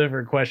a whole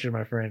different question,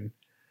 my friend.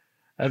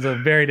 That's a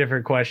very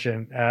different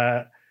question.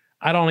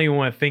 I don't even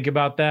want to think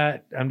about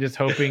that. I'm just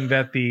hoping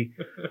that the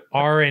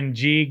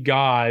RNG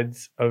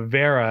gods of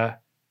Vera,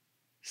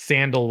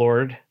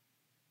 Sandalord,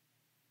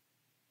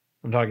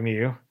 I'm talking to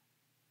you,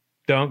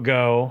 don't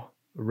go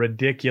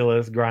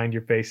ridiculous, grind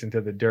your face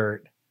into the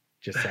dirt.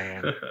 Just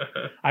saying.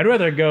 I'd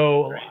rather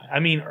go. Right. I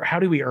mean, how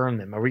do we earn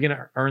them? Are we going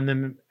to earn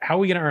them? How are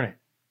we going to earn it?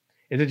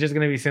 Is it just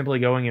going to be simply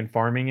going and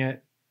farming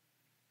it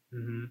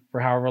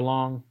for however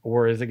long?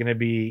 Or is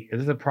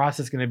the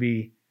process going to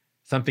be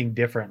something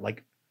different?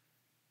 Like,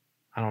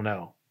 I don't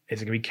know.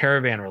 Is it going to be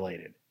caravan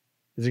related?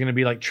 Is it going to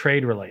be like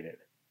trade related?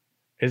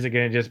 Is it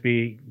going to just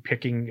be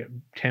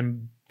picking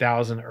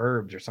 10,000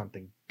 herbs or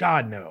something?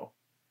 God, no.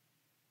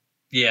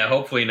 Yeah,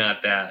 hopefully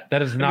not that.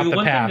 That is not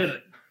the path.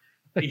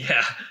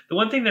 Yeah, the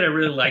one thing that I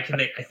really like,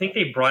 and I think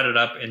they brought it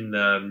up in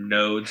the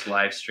Nodes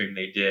live stream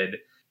they did,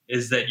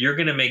 is that you're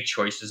going to make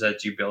choices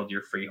as you build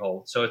your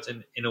freehold. So it's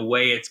in a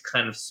way, it's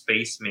kind of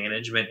space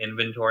management,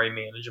 inventory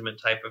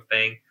management type of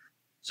thing.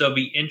 So it'd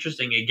be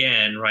interesting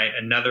again, right?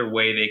 Another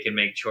way they can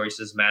make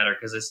choices matter,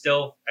 because it's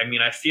still, I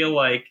mean, I feel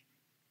like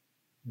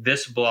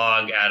this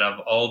blog out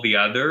of all the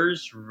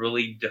others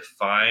really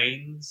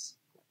defines,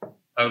 or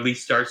at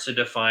least starts to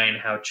define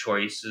how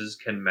choices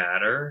can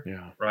matter,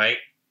 right?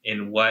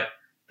 In what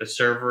the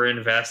server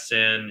invests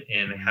in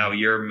how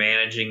you're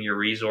managing your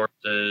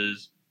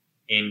resources,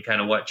 in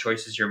kind of what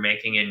choices you're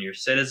making in your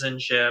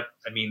citizenship.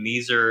 I mean,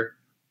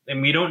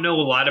 and we don't know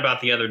a lot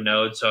about the other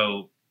nodes,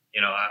 so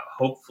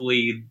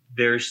hopefully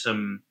there's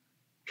some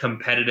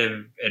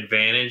competitive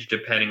advantage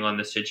depending on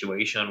the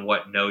situation on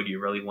what node you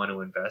really want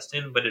to invest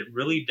in. But it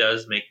really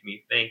does make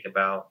me think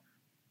about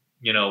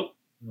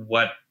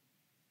what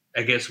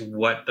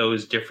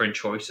those different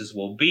choices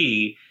will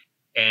be,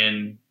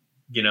 and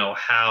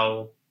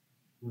how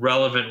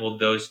relevant will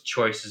those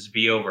choices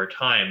be over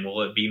time?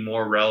 Will it be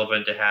more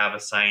relevant to have a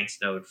science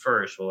node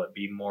first? Will it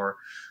be more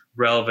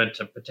relevant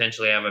to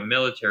potentially have a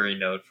military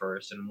node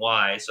first, and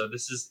why? So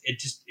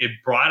it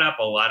brought up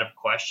a lot of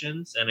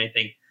questions, and I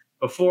think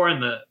before in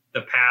the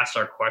past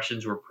our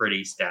questions were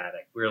pretty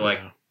static. We were like,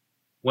 Yeah.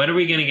 when are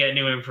we going to get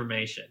new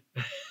information?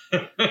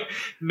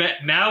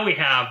 Now we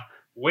have,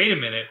 wait a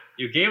minute,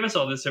 you gave us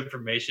all this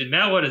information.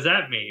 Now what does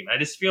that mean? I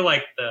just feel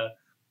like the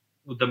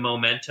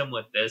momentum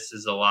with this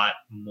is a lot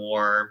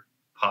more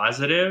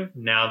positive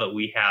now that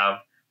we have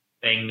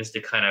things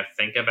to kind of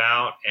think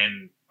about,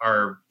 and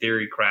our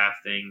theory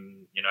crafting,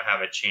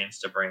 have a chance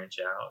to branch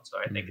out. So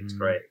I think it's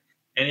great.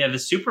 And yeah, the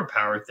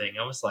superpower thing,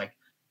 I was like,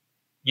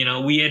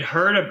 we had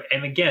heard of,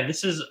 and again,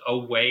 this is a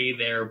way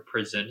they're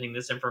presenting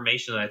this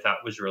information that I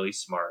thought was really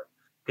smart,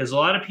 because a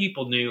lot of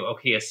people knew,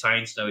 okay, a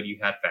science node, you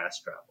had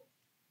fast travel,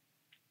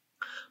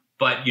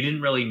 but you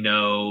didn't really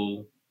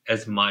know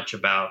as much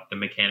about the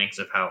mechanics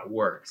of how it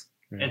works.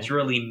 And it's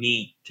really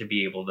neat to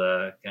be able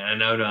to, I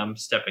know I'm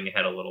stepping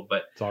ahead a little,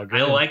 but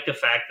I like the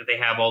fact that they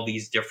have all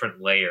these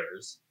different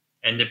layers,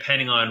 and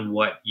depending on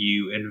what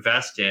you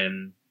invest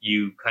in,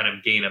 you kind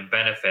of gain a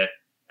benefit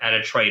at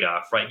a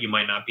trade-off, right? You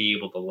might not be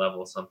able to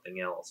level something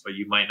else, or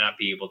you might not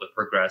be able to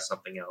progress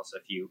something else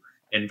if you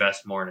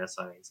invest more in a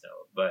science node.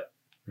 But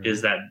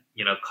is that,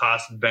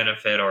 cost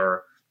benefit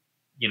or,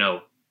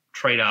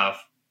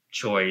 trade-off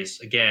choice,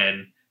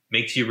 again,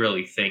 makes you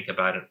really think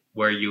about it,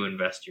 where you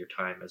invest your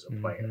time as a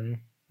player.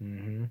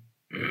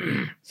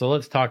 So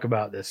let's talk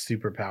about this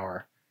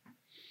superpower.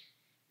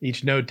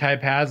 Each node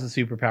type has a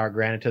superpower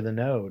granted to the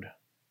node.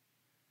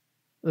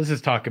 Let's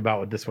just talk about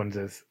what this one's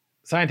is.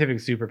 Scientific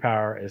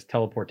superpower is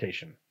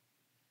teleportation.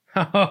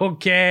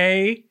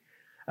 Okay.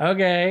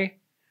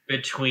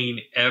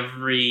 Between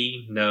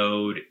every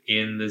node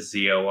in the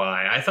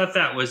ZOI. I thought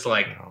that was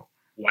like,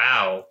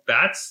 wow,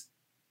 that's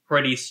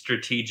pretty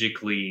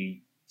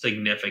strategically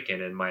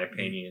significant in my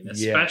opinion,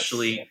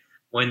 especially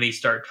when they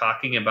start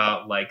talking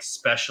about like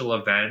special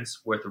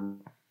events with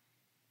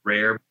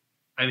rare.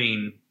 I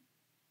mean,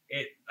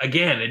 it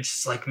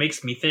just like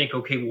makes me think,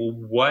 okay, well,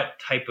 what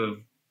type of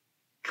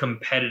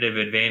competitive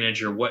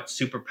advantage or what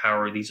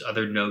superpower are these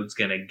other nodes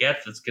going to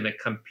get that's going to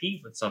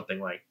compete with something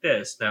like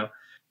this? Now,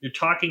 you're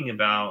talking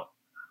about,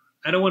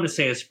 I don't want to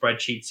say a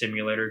spreadsheet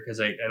simulator, because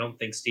I don't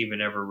think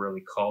Steven ever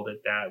really called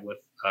it that with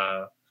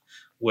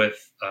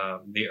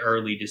the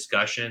early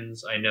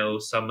discussions. I know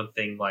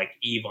something like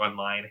EVE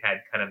Online had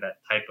kind of that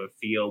type of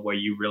feel where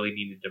you really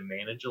needed to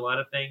manage a lot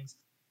of things,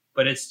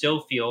 but it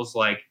still feels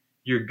like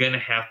you're going to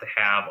have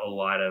a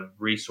lot of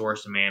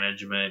resource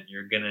management.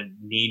 You're going to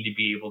need to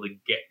be able to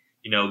get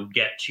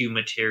to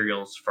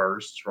materials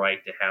first,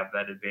 right, to have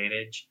that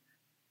advantage.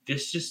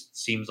 This just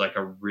seems like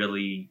a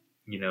really,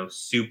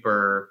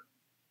 super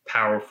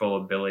powerful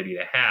ability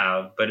to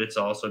have, but it's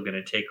also going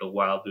to take a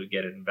while to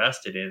get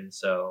invested in.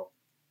 So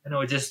I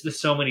know there's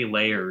so many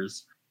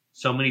layers,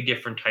 so many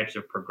different types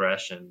of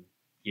progression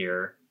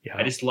here. Yeah.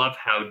 I just love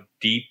how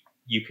deep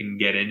you can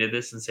get into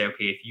this and say,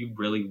 okay, if you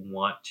really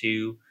want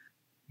to,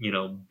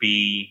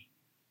 be,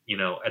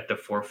 at the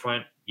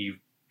forefront, you've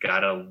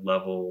got to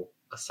level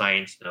a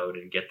science node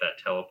and get that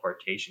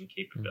teleportation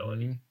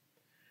capability.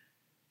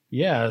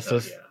 Yeah. So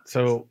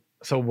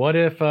what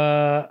if,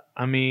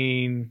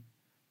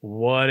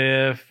 what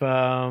if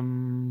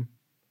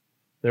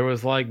there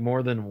was like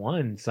more than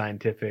one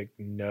scientific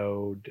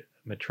node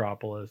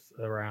metropolis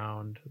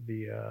around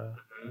the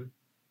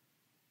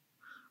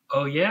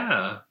Oh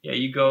yeah.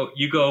 You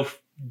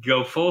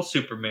go full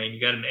Superman. You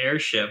got an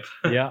airship.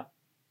 Yeah.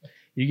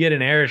 You get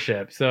an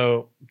airship.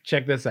 So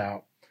check this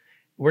out.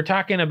 We're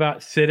talking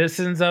about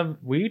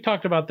we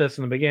talked about this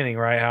in the beginning,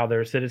 right? How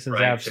their citizens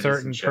have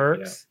certain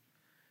perks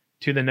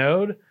to the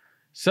node.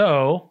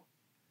 So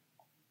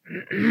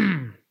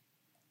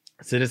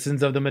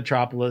citizens of the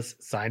Metropolis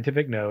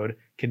scientific node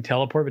can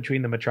teleport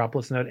between the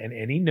Metropolis node and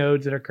any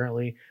nodes that are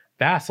currently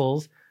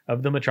vassals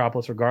of the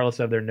Metropolis, regardless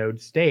of their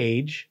node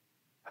stage.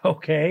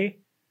 Okay.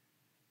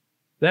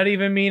 That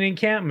even mean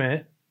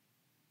encampment?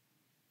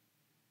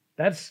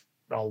 That's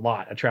a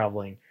lot of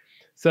traveling.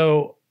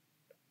 So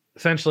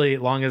essentially,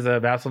 long as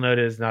a vassal node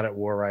is not at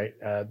war, right?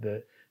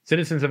 The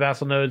citizens of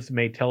vassal nodes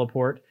may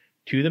teleport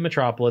to the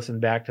Metropolis and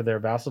back to their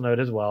vassal node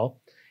as well.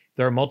 If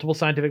there are multiple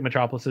scientific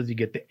metropolises, you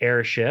get the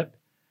airship,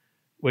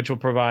 which will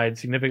provide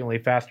significantly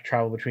faster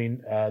travel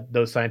between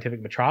those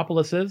scientific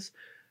metropolises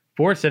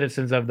for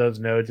citizens of those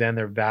nodes and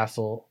their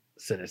vassal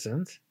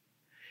citizens.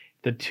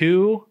 The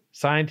two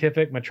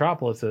scientific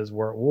metropolises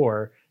were at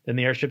war, then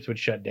the airships would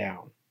shut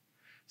down.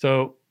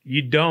 So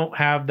you don't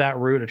have that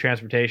route of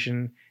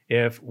transportation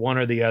if one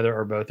or the other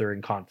or both are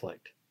in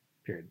conflict,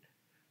 period.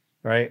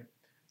 Right?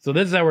 So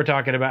this is how we're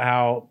talking about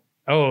how,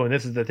 and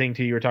this is the thing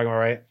too you were talking about,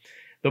 right?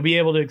 They'll be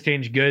able to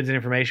exchange goods and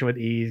information with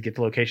ease, get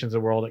to locations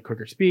of the world at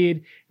quicker speed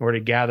in order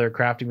to gather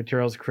crafting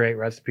materials, create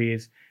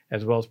recipes,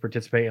 as well as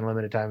participate in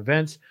limited time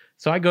events.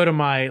 So I go to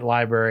my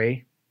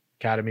library,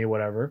 academy,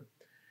 whatever,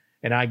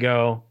 and I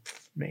go,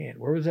 man,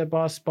 where was that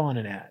boss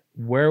spawning at?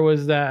 Where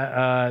was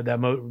that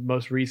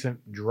most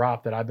recent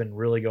drop that I've been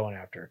really going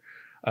after?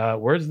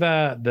 Where's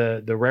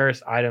the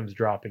rarest items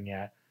dropping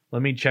at?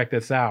 Let me check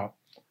this out.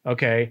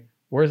 Okay,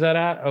 where's that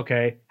at?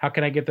 Okay, how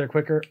can I get there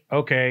quicker?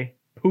 Okay,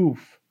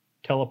 poof,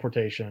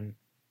 teleportation.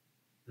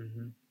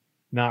 Mm-hmm.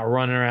 Not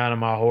running around on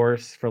my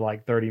horse for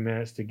like 30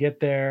 minutes to get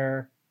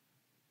there.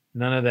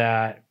 None of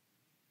that.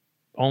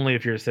 Only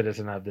if you're a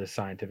citizen of this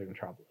scientific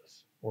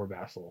metropolis or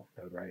vassal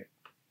node, right?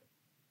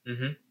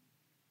 Mm-hmm.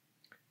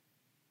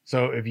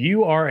 So if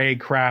you are a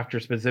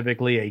crafter,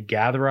 specifically a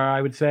gatherer,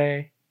 I would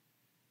say,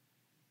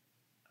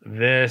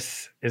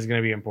 this is going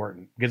to be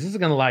important because this is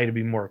going to allow you to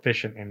be more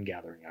efficient in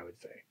gathering, I would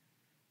say.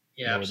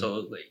 Yeah,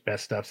 absolutely.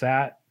 Best stuff's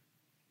at,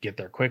 get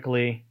there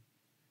quickly,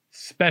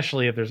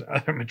 especially if there's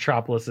other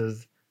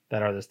metropolises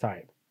that are this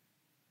type.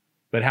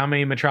 But how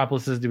many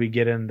metropolises do we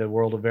get in the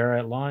world of Vera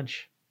at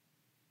launch?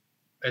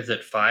 Is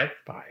it 5?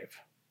 5.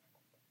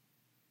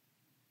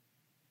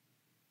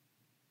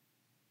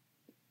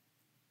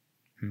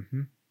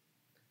 Mm-hmm.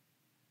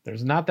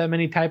 There's not that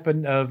many type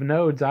of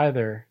nodes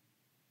either.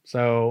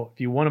 So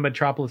if you want a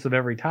metropolis of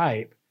every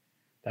type,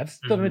 that's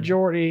the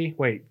majority.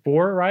 Wait,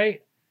 4,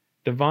 right?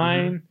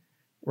 Divine,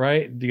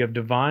 right? Do you have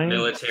divine?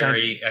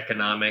 Military,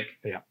 economic,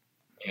 yeah,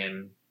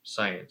 and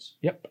science.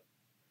 Yep.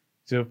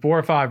 So 4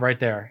 or 5 right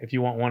there if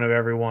you want one of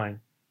every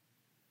one.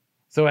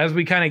 So as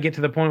we kind of get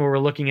to the point where we're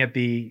looking at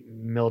the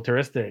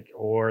militaristic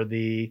or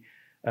the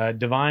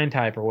divine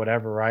type or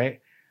whatever, right?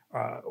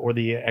 Or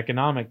the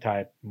economic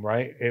type,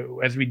 right?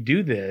 As we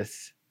do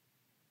this,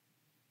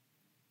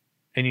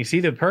 and you see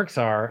the perks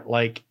are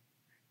like,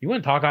 you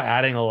want to talk about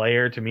adding a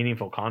layer to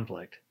meaningful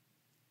conflict.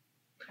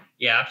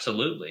 Yeah,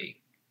 absolutely.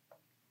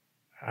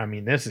 I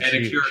mean, this is and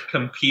huge. If you're a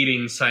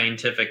competing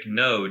scientific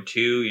node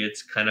too,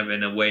 it's kind of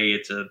in a way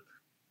it's a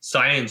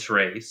science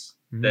race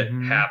that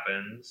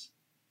happens,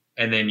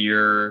 and then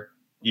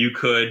you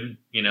could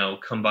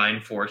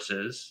combine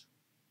forces,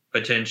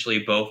 potentially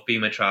both be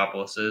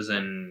metropolises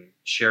and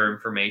share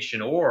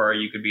information, or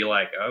you could be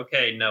like,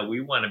 okay, no, we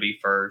want to be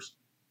first,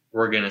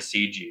 we're gonna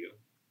siege you.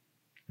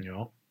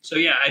 Yeah. So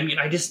yeah, I mean,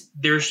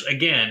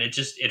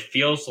 it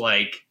feels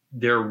like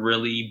they're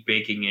really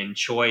baking in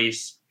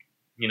choice.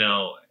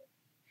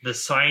 The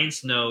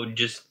science node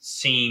just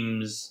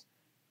seems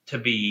to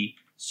be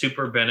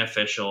super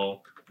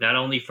beneficial, not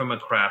only from a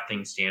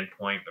crafting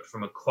standpoint, but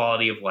from a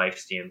quality of life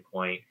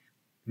standpoint.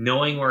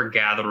 Knowing where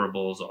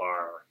gatherables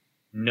are,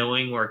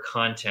 knowing where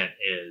content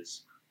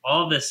is,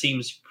 all of this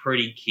seems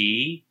pretty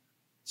key.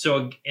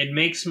 So it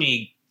makes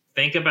me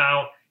think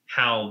about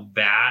how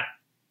that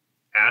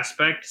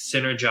aspect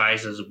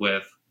synergizes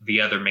with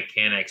the other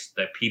mechanics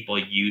that people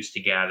use to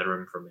gather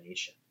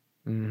information,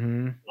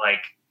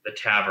 like the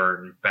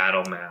tavern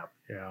battle map,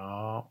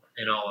 yeah,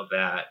 and all of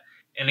that.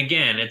 And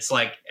again, it's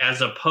like,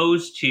 as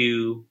opposed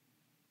to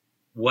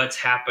what's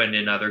happened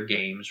in other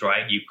games,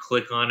 right? You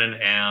click on an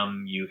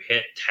M, you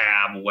hit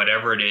tab,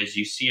 whatever it is,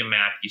 you see a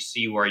map, you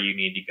see where you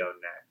need to go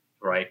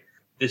next, right?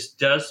 This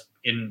does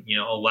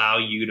allow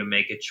you to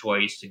make a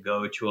choice to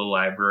go to a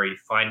library,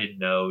 find a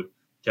node,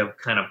 to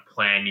kind of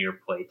plan your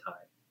playtime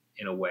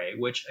in a way,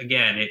 which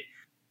again,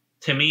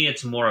 to me,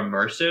 it's more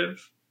immersive.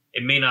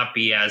 It may not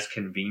be as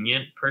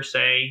convenient per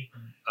se,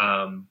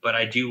 but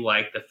I do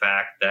like the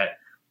fact that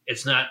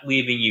it's not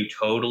leaving you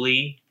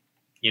totally,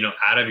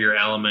 out of your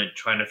element,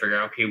 trying to figure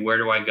out, okay, where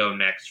do I go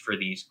next for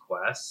these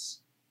quests?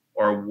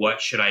 Or what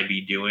should I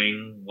be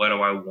doing? What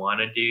do I want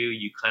to do?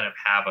 You kind of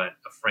have a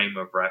frame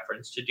of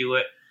reference to do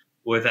it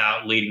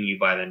without leading you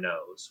by the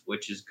nose,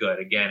 which is good.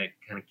 Again, it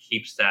kind of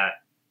keeps that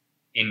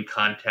in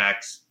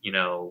context,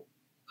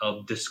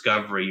 of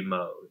discovery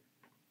mode.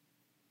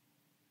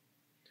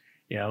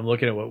 Yeah, I'm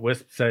looking at what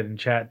Wisp said in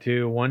chat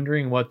too,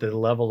 wondering what the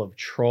level of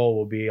troll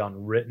will be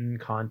on written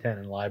content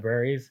in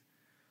libraries,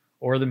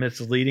 or the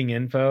misleading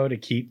info to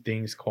keep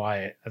things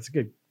quiet. That's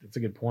a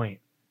good point.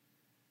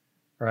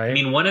 Right? I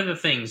mean, one of the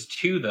things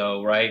too,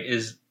 though, right,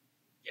 is,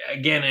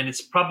 again, and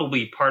it's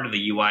probably part of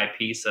the UI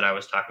piece that I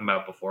was talking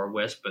about before,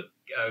 Wisp, but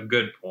a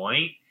good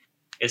point,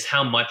 is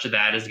how much of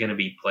that is going to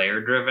be player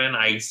driven.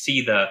 I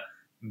see the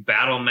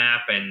battle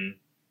map and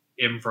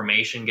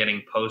information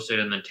getting posted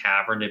in the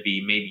tavern to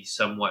be maybe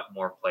somewhat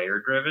more player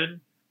driven,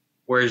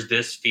 whereas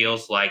this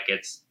feels like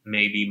it's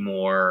maybe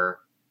more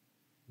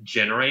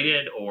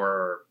generated,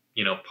 or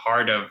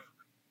part of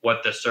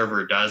what the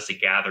server does to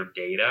gather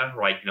data,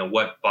 right?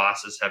 What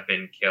bosses have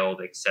been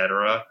killed,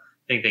 etc. I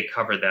think they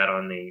covered that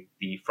on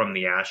the From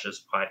the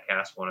Ashes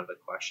podcast. One of the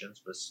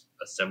questions was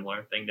a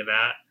similar thing to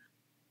that.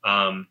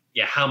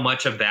 How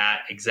much of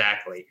that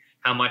exactly?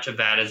 How much of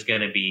that is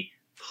going to be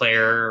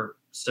player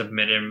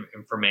submitted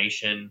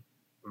information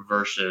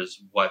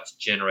versus what's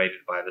generated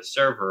by the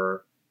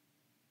server,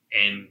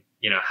 and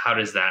how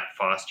does that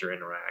foster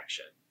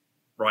interaction,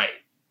 right?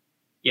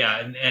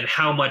 Yeah, and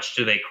how much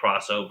do they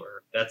cross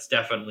over? That's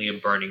definitely a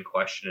burning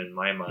question in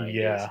my mind.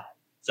 Yeah,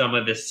 some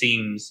of this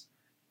seems,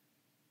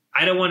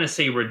 I don't want to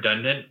say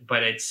redundant,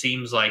 but it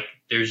seems like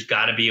there's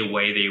got to be a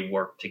way they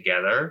work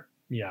together.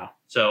 Yeah.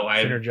 So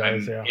I'm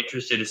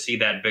interested to see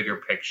that bigger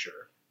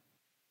picture.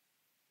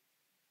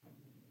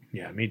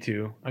 Yeah, me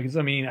too. Because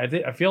I mean,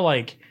 I feel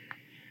like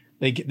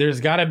like there's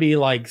got to be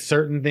like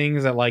certain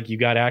things that like you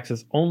got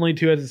access only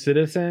to as a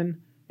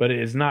citizen, but it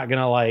is not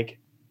gonna like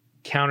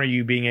counter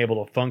you being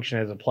able to function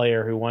as a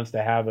player who wants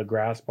to have a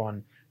grasp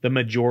on the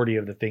majority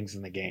of the things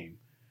in the game,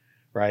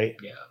 right?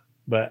 Yeah.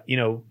 But you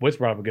know, What's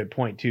brought up a good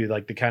point too,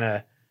 like the kind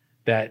of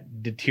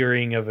that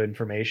deterring of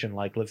information,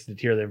 like let's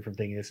deter them from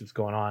thinking this is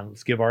going on.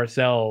 Let's give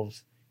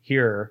ourselves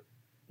here.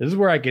 This is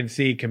where I can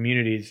see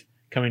communities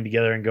coming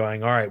together and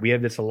going, all right, we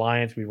have this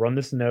alliance, we run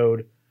this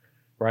node,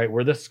 right?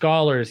 We're the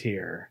scholars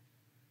here.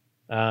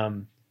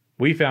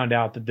 We found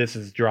out that this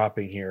is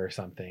dropping here or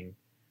something.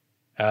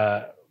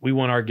 We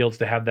want our guilds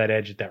to have that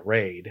edge at that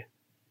raid.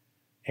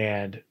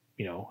 And,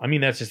 you know, I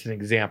mean, that's just an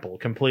example,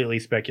 completely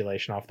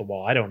speculation off the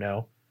wall. I don't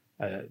know.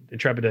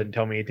 Intrepid doesn't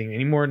tell me anything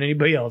any more than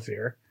anybody else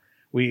here.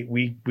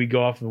 We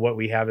go off of what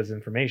we have as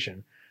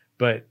information.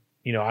 But,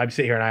 you know, I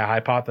sit here and I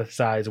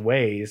hypothesize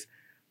ways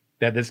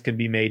that this could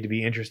be made to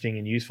be interesting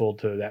and useful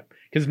to that.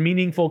 Because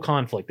meaningful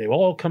conflict, it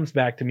all comes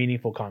back to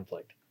meaningful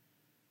conflict,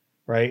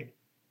 right?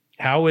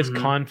 How is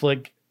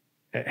conflict,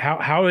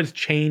 how is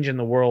change in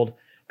the world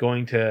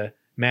going to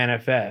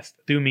manifest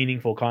through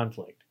meaningful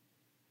conflict?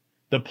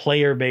 The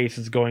player base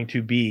is going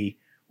to be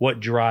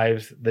what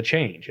drives the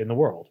change in the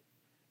world.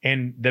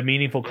 And the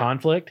meaningful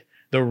conflict,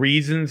 the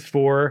reasons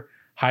for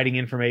hiding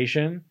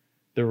information,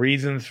 the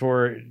reasons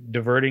for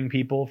diverting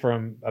people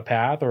from a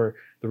path, or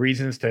the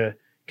reasons to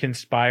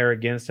conspire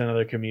against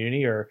another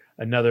community or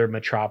another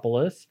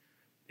metropolis,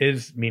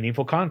 is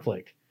meaningful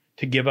conflict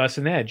to give us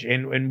an edge.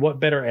 And what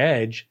better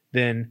edge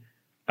than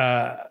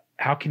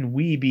how can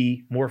we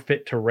be more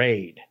fit to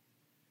raid?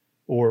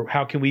 Or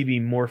how can we be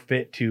more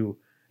fit to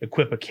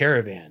equip a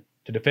caravan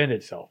to defend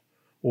itself?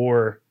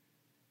 Or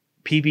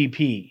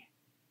PvP.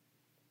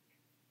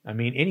 I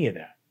mean, any of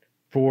that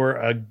for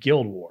a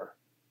guild war,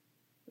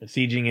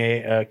 sieging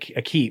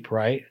a keep,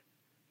 right?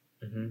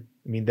 Mm-hmm.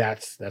 I mean,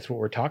 that's what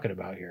we're talking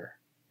about here.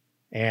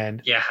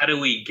 And yeah, how do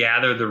we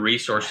gather the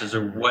resources,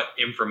 or what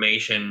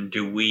information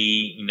do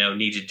we,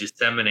 need to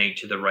disseminate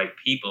to the right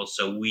people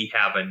so we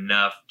have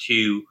enough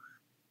to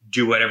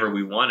do whatever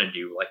we want to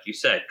do? Like you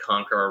said,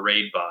 conquer a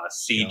raid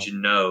boss, siege a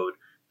node,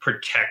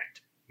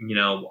 protect,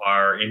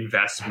 our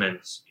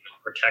investments,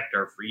 protect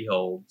our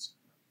freeholds.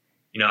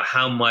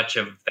 How much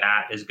of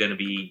that is going to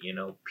be,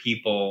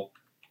 people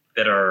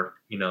that are,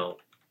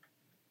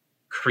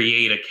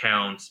 create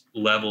accounts,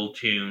 level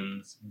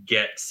tunes,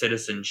 get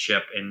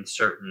citizenship in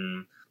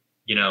certain,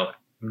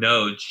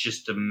 nodes,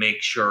 just to make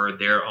sure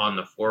they're on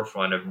the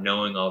forefront of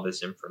knowing all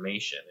this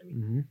information. I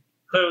mean,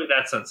 clearly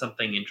that's not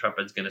something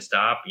Intrepid's going to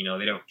stop. They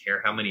don't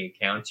care how many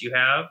accounts you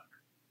have,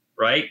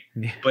 right?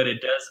 Yeah. But it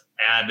does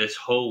add this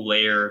whole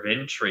layer of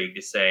intrigue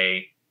to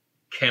say,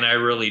 can I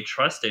really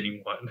trust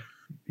anyone?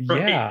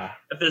 Right? Yeah.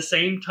 At the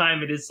same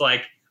time, it is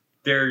like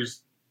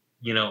there's,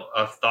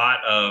 a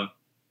thought of,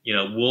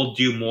 we'll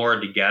do more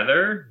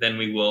together than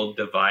we will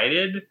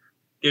divided.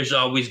 There's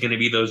always going to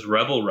be those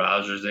rebel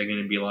rousers. They're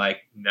going to be like,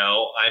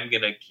 no, I'm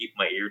going to keep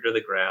my ear to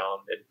the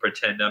ground and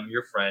pretend I'm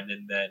your friend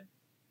and then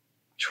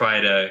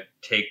try to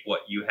take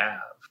what you have.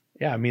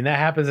 Yeah, I mean, that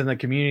happens in the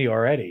community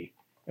already.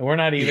 And we're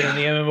not even in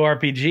the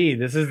MMORPG.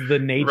 This is the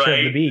nature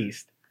of the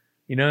beast.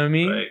 You know what I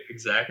mean? Right,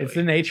 exactly. It's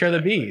the nature of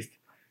the beast.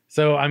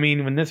 So, I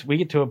mean, when we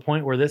get to a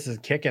point where this is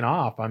kicking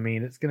off, I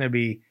mean, it's going to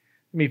be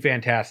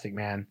fantastic,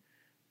 man.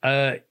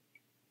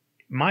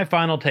 My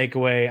final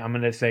takeaway, I'm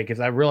going to say,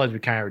 because I realized we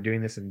kind of were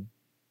doing this in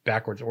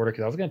backwards order,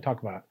 because I was going to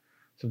talk about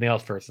something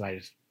else first, and I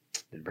just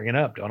didn't bring it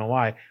up. Don't know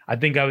why. I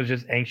think I was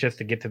just anxious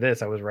to get to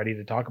this. I was ready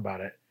to talk about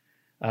it.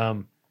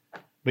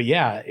 But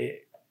yeah,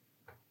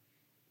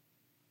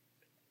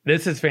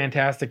 this is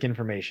fantastic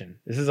information.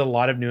 This is a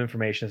lot of new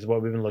information. This is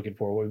what we've been looking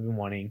for, what we've been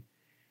wanting.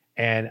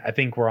 And I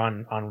think we're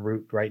on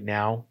route right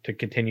now to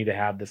continue to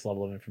have this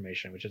level of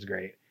information, which is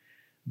great.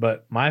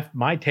 But my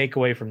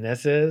takeaway from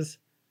this is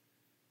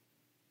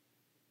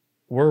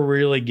we're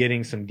really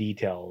getting some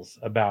details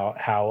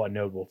about how a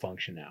node will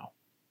function now.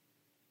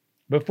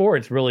 Before,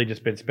 it's really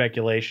just been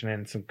speculation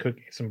and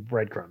some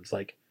breadcrumbs,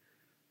 like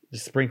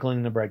just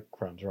sprinkling the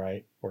breadcrumbs,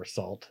 right? Or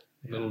salt.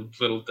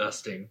 Little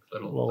dusting.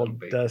 Little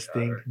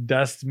dusting. Powder.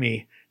 Dust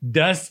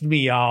me,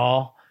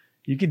 y'all.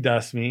 You can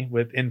dust me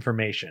with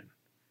information.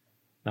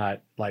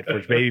 Not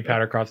Lightforge baby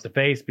powder across the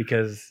face,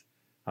 because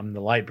I'm the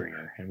light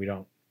bringer and we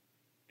don't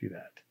do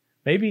that.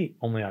 Maybe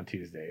only on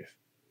Tuesdays.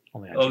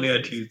 Only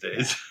on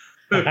Tuesdays.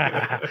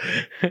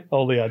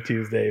 Only on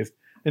Tuesdays.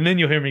 And then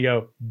you'll hear me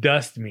go,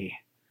 dust me.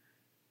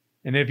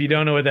 And if you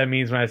don't know what that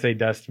means when I say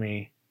dust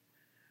me,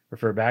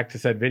 refer back to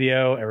said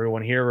video.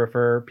 Everyone here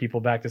refer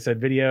people back to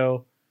said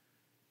video.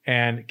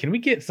 And can we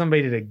get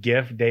somebody to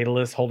GIF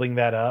Daedalus holding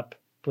that up,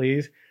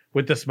 please?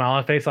 With the smile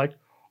on face, like,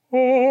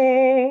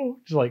 oh,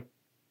 just like,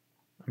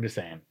 I'm just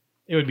saying,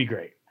 it would be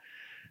great.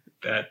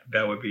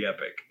 That would be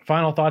epic.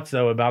 Final thoughts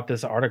though about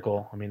this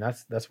article. I mean,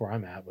 that's where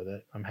I'm at with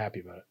it. I'm happy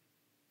about it.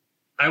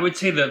 I would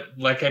say that,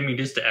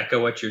 just to echo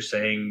what you're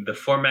saying, the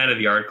format of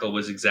the article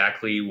was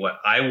exactly what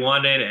I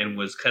wanted and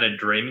was kind of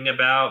dreaming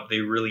about. They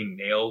really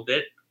nailed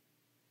it.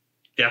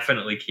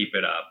 Definitely keep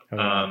it up. Oh,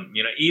 wow.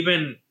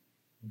 Even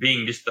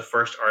being just the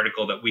first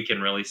article that we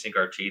can really sink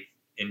our teeth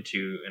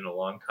into in a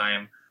long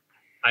time,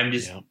 I'm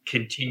just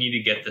continue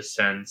to get the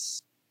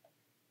sense,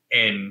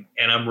 and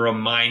I'm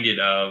reminded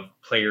of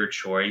player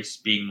choice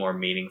being more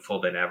meaningful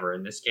than ever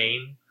in this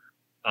game.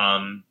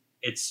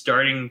 It's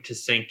starting to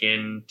sink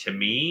in to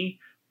me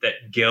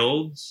that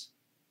guilds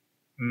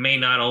may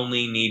not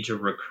only need to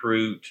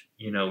recruit,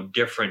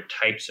 different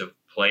types of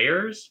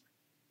players,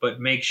 but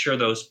make sure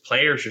those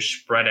players are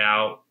spread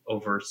out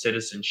over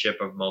citizenship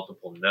of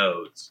multiple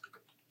nodes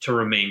to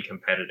remain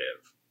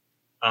competitive.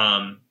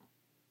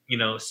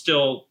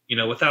 Still,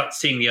 without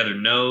seeing the other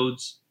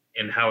nodes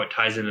and how it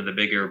ties into the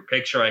bigger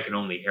picture, I can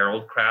only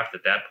herald craft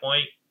at that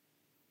point.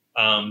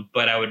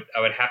 But I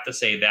would have to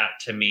say that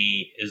to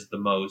me is the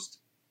most,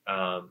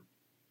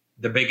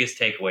 the biggest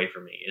takeaway for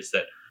me is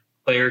that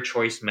player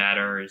choice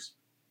matters.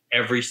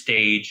 Every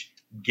stage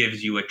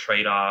gives you a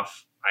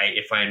trade-off.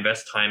 If I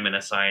invest time in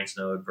a science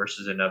node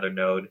versus another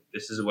node,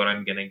 this is what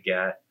I'm going to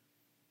get.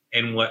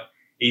 And what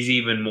is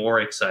even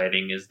more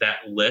exciting is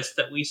that list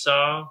that we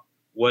saw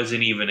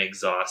wasn't even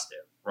exhaustive,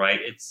 right?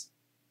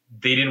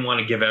 They didn't want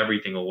to give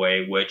everything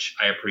away, which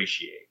I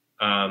appreciate.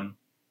 And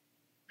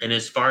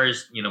as far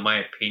as,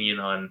 my opinion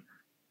on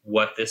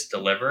what this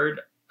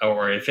delivered,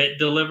 or if it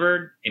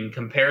delivered in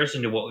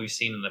comparison to what we've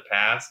seen in the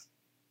past,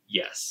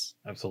 yes.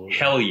 Absolutely.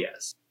 Hell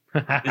yes.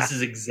 This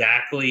is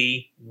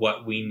exactly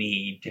what we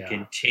need to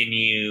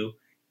continue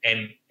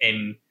and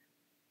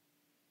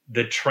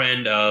the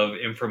trend of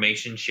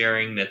information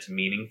sharing that's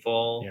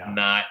meaningful,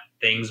 not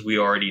things we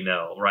already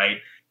know, right?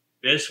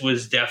 This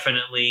was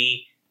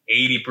definitely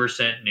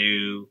 80%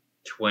 new,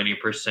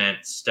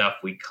 20% stuff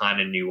we kind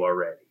of knew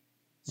already.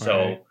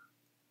 So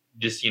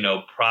just,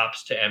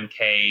 props to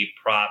MK,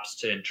 props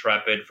to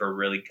Intrepid for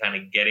really kind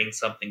of getting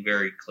something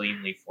very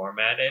cleanly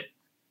formatted.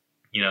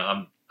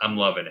 I'm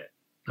loving it.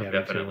 I'm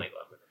definitely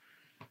loving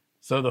it.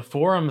 So the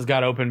forums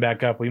got opened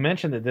back up. We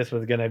mentioned that this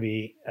was going to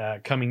be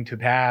coming to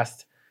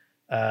pass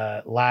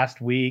last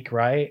week,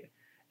 right?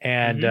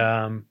 And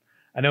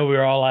I know we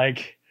were all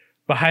like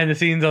behind the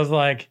scenes.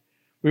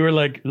 We were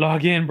like,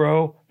 log in,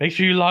 bro. Make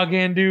sure you log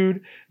in,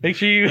 dude. Make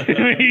sure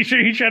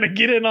you try to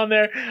get in on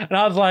there. And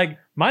I was like,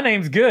 my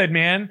name's good,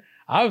 man.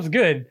 I was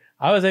good.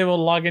 I was able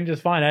to log in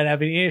just fine. I didn't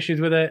have any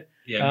issues with it.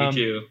 Yeah, me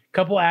too.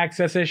 Couple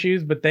access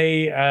issues, but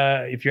they,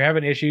 if you're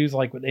having issues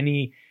like with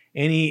any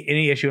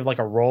issue of like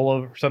a role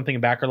or something, a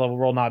backer level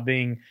role not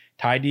being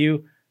tied to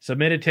you,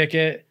 submit a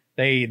ticket.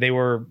 They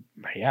were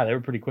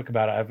pretty quick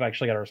about it. I've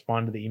actually got to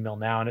respond to the email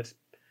now, and it's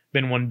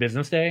been one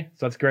business day,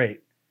 so that's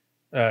great.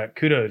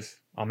 Kudos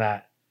on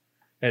that.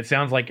 It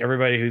sounds like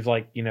everybody who's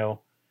like,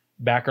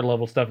 backer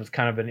level stuff is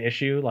kind of an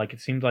issue. Like,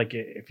 it seems like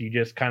if you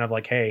just kind of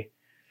like, hey,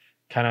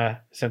 kind of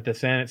sent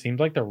this in, it seems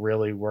like they're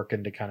really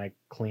working to kind of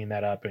clean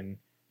that up and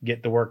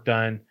get the work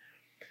done.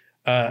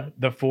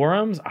 The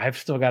forums, I've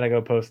still got to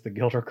go post the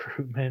guild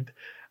recruitment.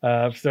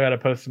 I've still got to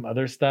post some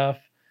other stuff.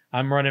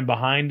 I'm running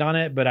behind on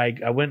it, but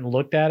I went and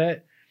looked at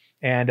it,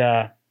 and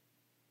good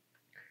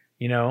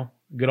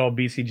old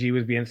BCG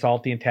was being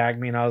salty and tagged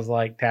me, and I was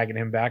like tagging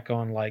him back,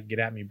 going like, get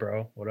at me,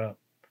 bro. What up?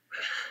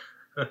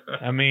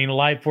 I mean,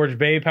 Lightforge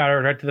Bay powder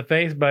right to the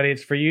face, buddy.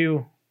 It's for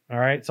you. All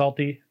right,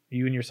 Salty.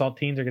 You and your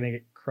saltines are going to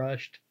get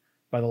crushed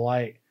by the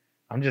light.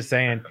 I'm just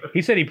saying.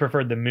 He said he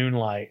preferred the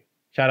moonlight.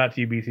 Shout out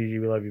to you, BCG.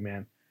 We love you,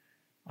 man.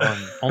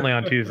 Only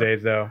on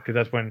Tuesdays, though, because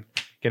that's when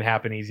it can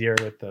happen easier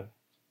with the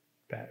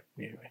bad.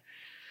 Anyway,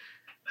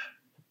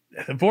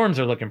 the forums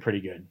are looking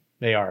pretty good.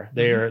 They are.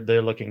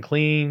 They're looking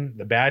clean.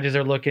 The badges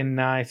are looking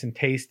nice and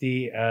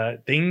tasty.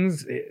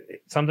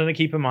 Something to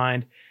keep in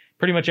mind.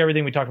 Pretty much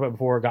everything we talked about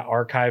before got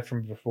archived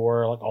from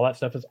before. Like, all that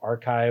stuff is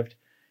archived.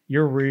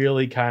 You're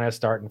really kind of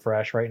starting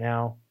fresh right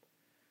now.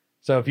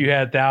 So if you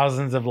had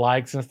thousands of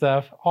likes and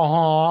stuff,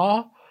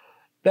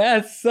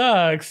 that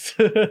sucks.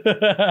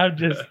 I'm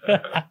just,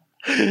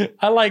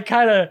 I like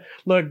kind of,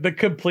 look, the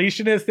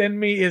completionist in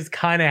me is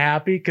kind of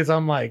happy because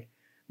I'm like,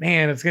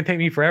 man, it's going to take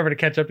me forever to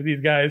catch up to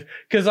these guys.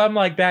 Because I'm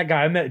like that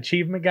guy. I'm that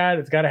achievement guy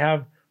that's got to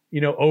have,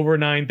 over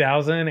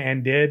 9,000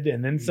 and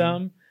then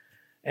some.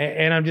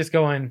 And I'm just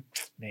going,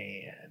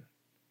 man,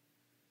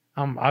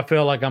 I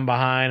feel like I'm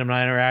behind. I'm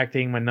not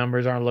interacting. My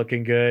numbers aren't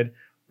looking good.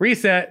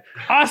 Reset.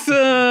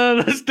 Awesome.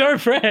 Let's start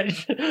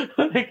fresh.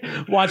 Like,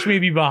 watch me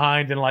be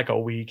behind in like a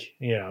week.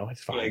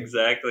 It's fine.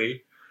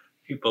 Exactly.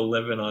 People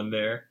living on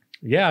there.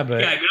 Yeah,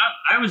 but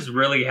I was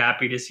really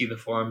happy to see the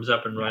forums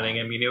up and running.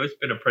 I mean, it's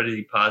been a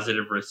pretty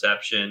positive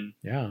reception.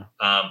 Yeah.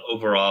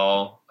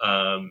 Overall,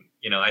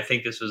 I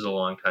think this was a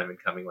long time in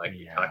coming, like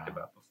we talked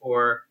about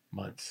before.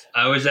 Months.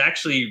 I was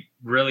actually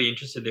really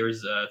interested. There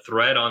was a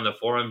thread on the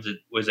forums that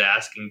was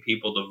asking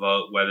people to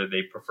vote whether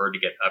they prefer to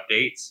get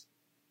updates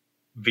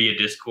via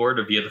Discord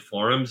or via the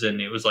forums. And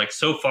it was like,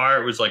 so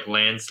far it was like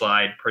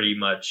landslide pretty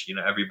much,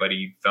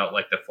 everybody felt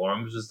like the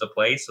forums was the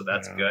place. So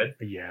that's good.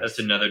 Yes. That's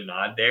another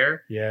nod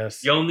there. Yes.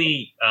 The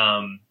only,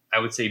 I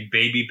would say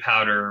baby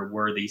powder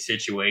worthy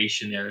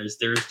situation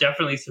there's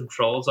definitely some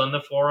trolls on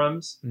the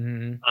forums.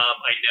 Mm-hmm.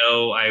 I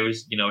know I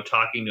was,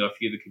 talking to a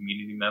few of the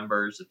community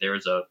members that there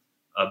was a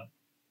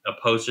a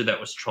poster that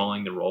was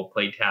trolling the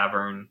Roleplay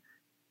Tavern,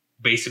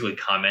 basically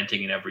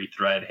commenting in every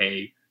thread,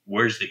 "Hey,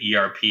 where's the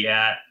ERP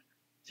at?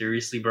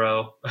 Seriously,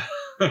 bro."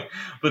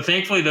 But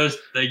thankfully, those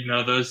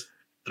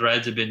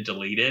threads have been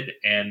deleted,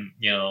 and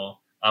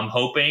I'm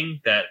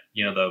hoping that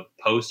the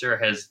poster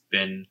has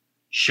been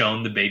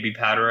shown the baby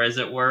powder, as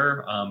it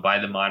were, by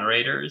the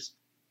moderators.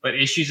 But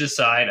issues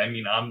aside, I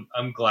mean,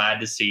 I'm glad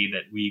to see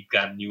that we've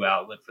got a new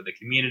outlet for the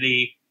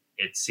community.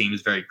 It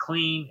seems very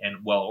clean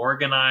and well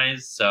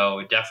organized,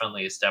 so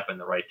definitely a step in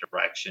the right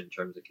direction in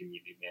terms of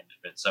community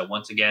management. So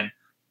once again,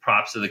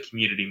 props to the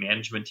community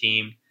management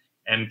team,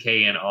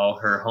 MK and all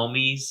her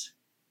homies.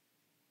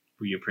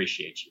 We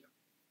appreciate you.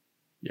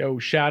 Yo,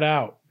 shout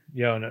out.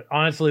 Yo, no,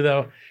 honestly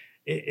though,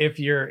 if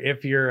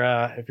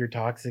you're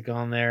toxic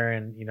on there,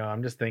 and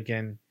I'm just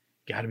thinking,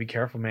 got to be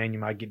careful, man. You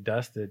might get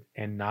dusted,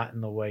 and not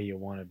in the way you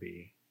want to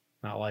be.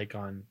 Not like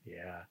on,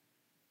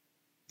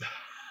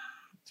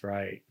 that's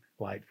right.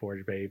 Light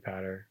Forge baby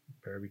powder.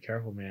 Better be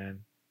careful, man.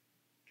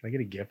 Can I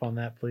get a GIF on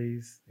that,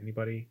 please?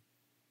 Anybody?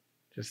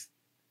 Just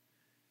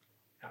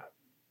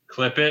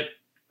clip it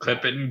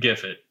and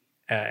GIF it.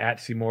 At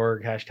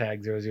Seymour,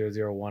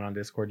 #0001 on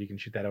Discord. You can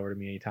shoot that over to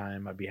me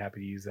anytime. I'd be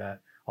happy to use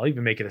that. I'll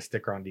even make it a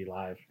sticker on D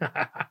Live.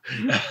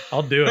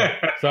 I'll do it.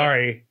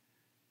 Sorry.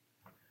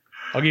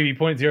 I'll give you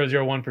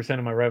 0.001%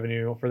 of my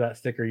revenue for that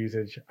sticker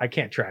usage. I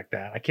can't track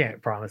that. I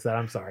can't promise that.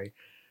 I'm sorry.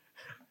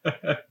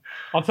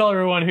 I'll tell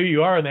everyone who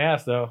you are when they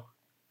ask, though.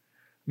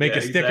 Make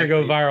a sticker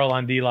go viral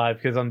on D Live,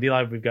 because on D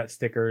Live we've got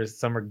stickers.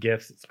 Some are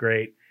gifts. It's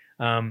great.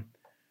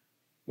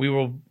 We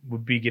will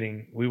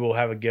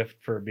have a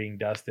gift for being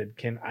dusted.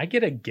 Can I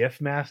get a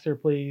gift master,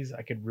 please?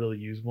 I could really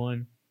use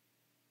one.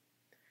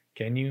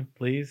 Can you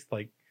please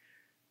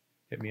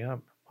hit me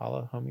up?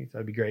 Holla, homies.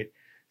 That'd be great.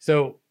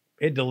 So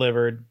it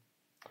delivered.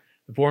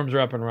 The forums are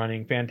up and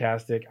running.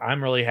 Fantastic.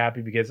 I'm really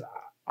happy because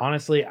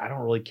honestly, I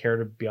don't really care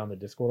to be on the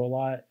Discord a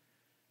lot.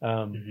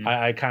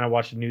 I kind of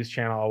watch the news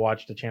channel. I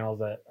watch the channels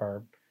that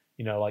are,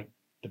 like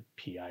the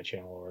PI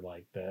channel or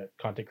like the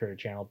content creator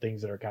channel,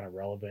 things that are kind of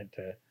relevant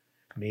to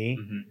me.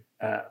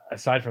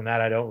 Aside from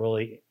that, I don't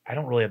really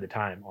have the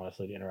time,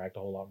 honestly, to interact a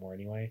whole lot more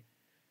anyway.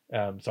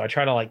 So I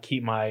try to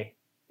keep my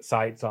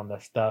sights on the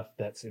stuff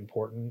that's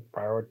important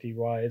priority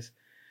wise.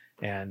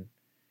 And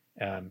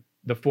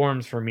the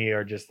forums for me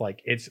are just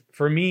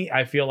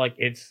I feel like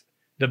it's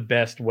the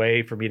best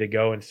way for me to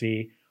go and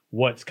see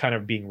what's kind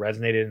of being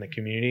resonated in the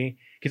community,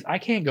 because I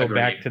can't go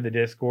back to the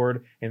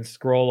Discord and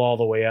scroll all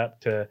the way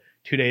up to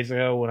 2 days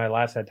ago when I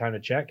last had time to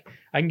check.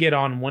 I can get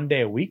on one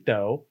day a week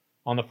though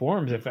on the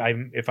forums if I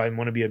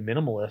want to be a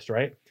minimalist,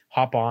 right?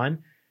 Hop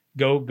on,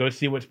 go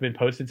see what's been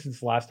posted since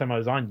the last time I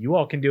was on. You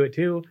all can do it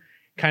too.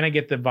 Kind of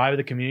get the vibe of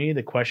the community,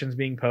 the questions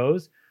being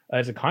posed.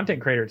 As a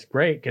content creator, it's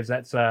great because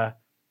that's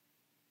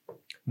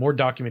more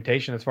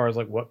documentation as far as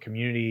what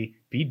community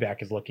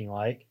feedback is looking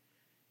like.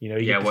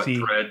 What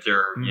threads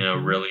are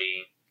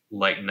really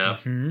lighting up.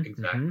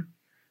 Exactly.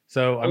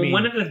 So I mean,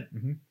 one of the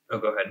oh,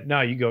 go ahead.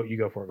 No, you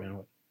go for it, man.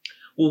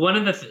 Well, one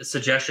of the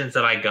suggestions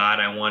that I got,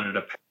 I wanted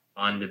to pass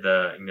on to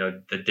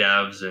the the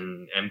devs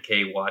and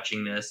MK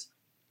watching this,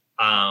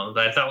 that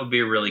I thought would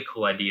be a really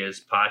cool idea is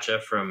Pacha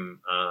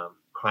from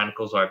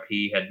Chronicles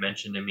RP had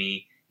mentioned to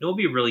me it would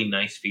be really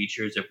nice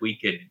features if we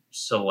could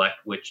select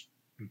which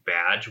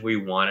badge we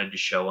wanted to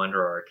show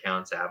under our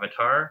account's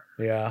avatar.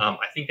 I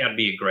think that'd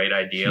be a great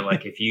idea.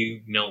 If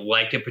you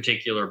liked a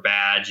particular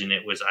badge and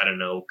it was, I don't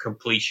know,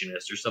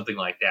 completionist or something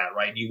like that,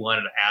 right? You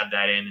wanted to add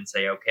that in and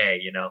say,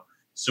 okay,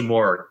 some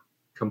more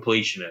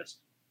completionist,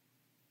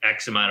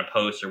 X amount of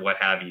posts or what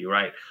have you,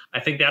 right? I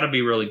think that'll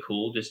be really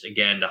cool. Just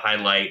again to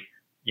highlight,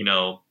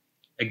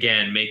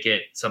 again, make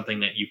it something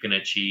that you can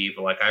achieve.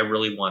 I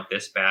really want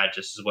this badge.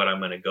 This is what I'm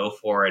going to go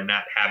for, and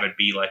not have it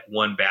be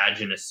one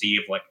badge in a sea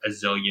of a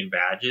zillion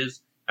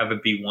badges. Have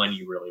it be one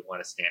you really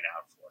want to stand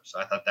out for. So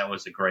I thought that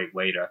was a great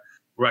way to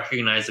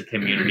recognize the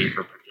community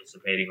for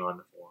participating on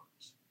the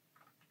forums.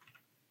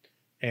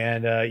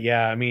 And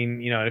I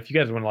mean, if you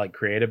guys want to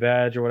create a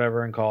badge or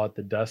whatever and call it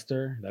the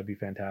Duster, that'd be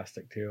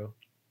fantastic too.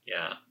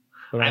 Yeah.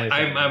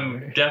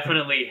 I'm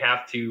definitely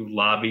have to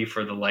lobby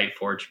for the Light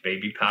Forge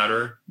baby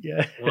powder.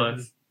 Yeah.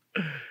 One.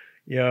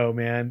 Yo,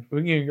 man.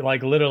 We can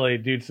literally,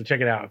 dude, so check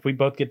it out. If we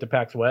both get to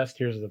PAX West,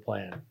 here's the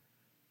plan.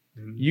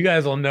 You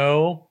guys will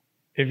know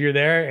if you're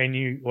there and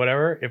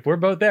if we're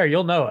both there,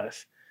 you'll know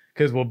us.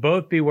 Because we'll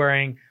both be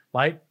wearing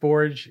Light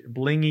Forge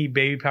blingy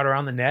baby powder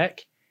on the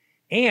neck.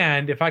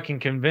 And if I can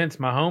convince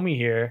my homie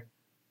here,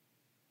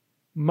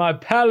 my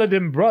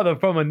paladin brother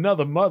from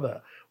another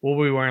mother,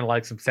 we'll be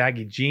wearing some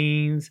saggy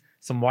jeans,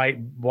 some white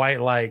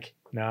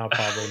no,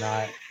 probably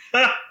not.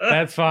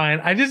 That's fine.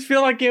 I just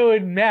feel like it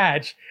would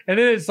match. And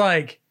then it's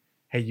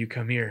hey, you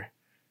come here.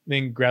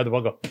 Then grab the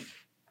ball, go,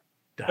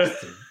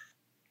 Dustin.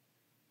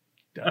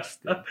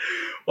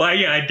 Well,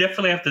 yeah, I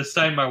definitely have to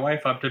sign my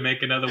wife up to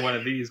make another one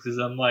of these because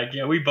I'm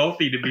we both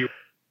need to be.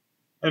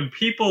 And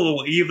people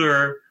will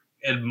either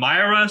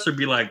admire us or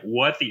be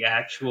what the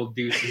actual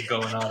deuce is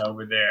going on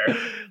over there?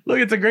 Look,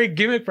 it's a great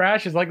gimmick for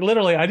Ashes.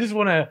 Literally, I just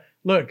want to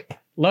look.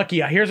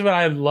 Lucky, here's what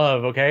I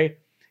love, okay?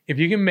 if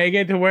you can make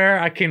it to where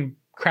I can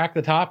crack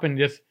the top and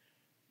just,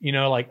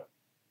 like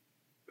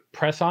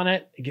press on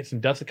it and get some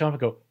dust to come and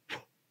go.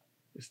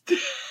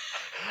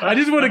 I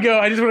just want to go.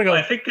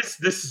 I think this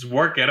is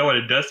working. I don't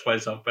want to dust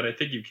myself, but I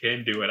think you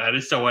can do it. I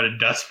just don't want to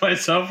dust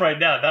myself right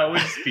now. That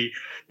would be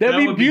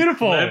that'd be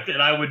beautiful.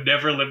 And I would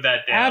never live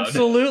that down.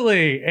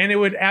 Absolutely. And it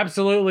would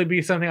absolutely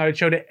be something I would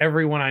show to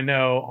everyone I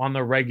know on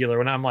the regular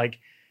when I'm like,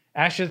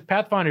 Ash's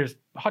Pathfinders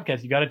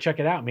podcast, you got to check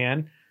it out,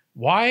 man.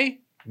 Why?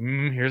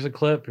 Here's a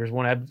clip. Here's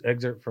one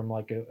excerpt from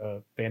like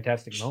a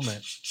fantastic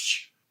moment.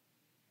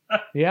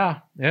 Yeah.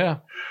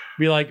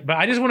 Be like, but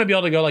I just want to be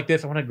able to go like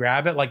this. I want to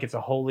grab it like it's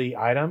a holy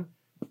item,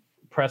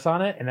 press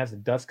on it, and as the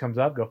dust comes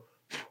up, go,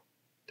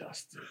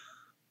 dust.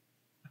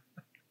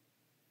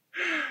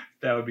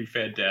 That would be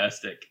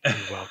fantastic. You're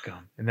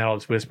welcome. And then I'll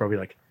just whisper, I'll be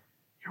like,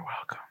 you're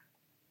welcome.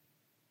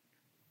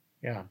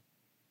 Yeah.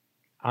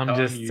 I'm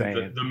just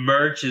saying. The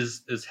merch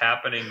is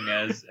happening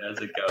as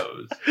it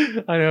goes.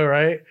 I know,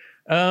 right?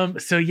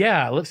 So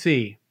yeah, let's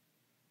see.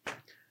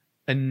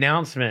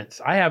 Announcements.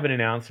 I have an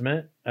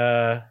announcement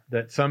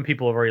that some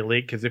people have already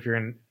leaked, because if you're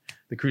in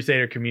the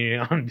Crusader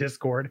community on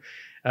Discord,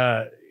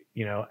 as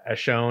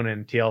shown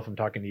and TL from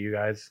talking to you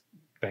guys,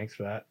 thanks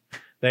for that.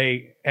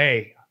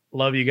 Hey,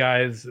 love you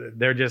guys.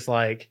 They're just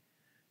like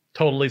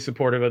totally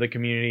supportive of the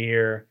community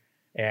here.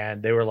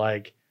 And they were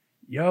like,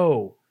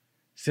 yo,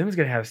 Sim's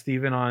going to have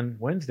Steven on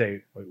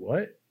Wednesday. Wait,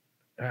 what?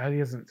 He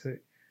doesn't say.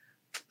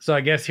 So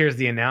I guess here's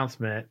the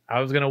announcement.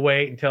 I was going to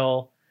wait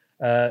until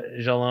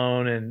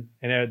Jalon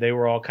and they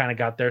were all kind of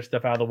got their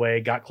stuff out of the way,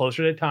 got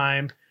closer to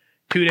time.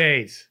 2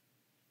 days.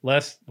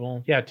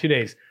 2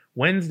 days.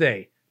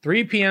 Wednesday,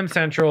 3 p.m.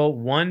 Central,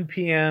 1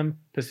 p.m.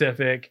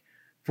 Pacific,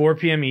 4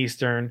 p.m.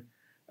 Eastern.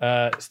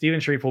 Steven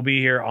Sharif will be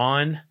here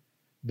on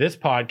this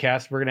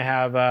podcast. We're going to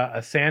have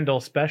a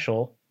sandal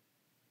special,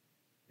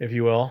 if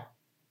you will,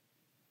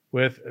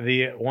 with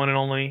the one and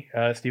only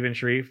Steven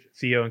Sharif,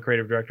 CEO and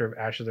creative director of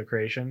Ashes of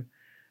Creation.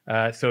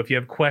 So if you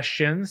have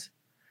questions,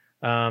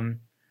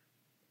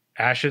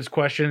 Ashes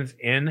questions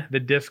in the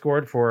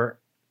Discord for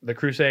the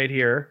Crusade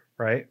here,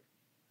 right?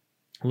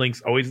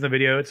 Links always in the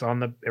video. It's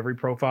on every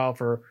profile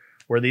for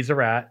where these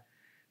are at.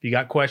 If you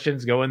got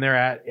questions, go in there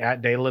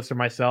at Daedalus or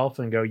myself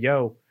and go,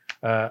 yo,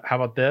 how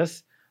about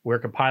this? We're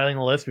compiling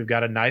a list. We've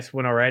got a nice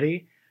one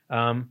already.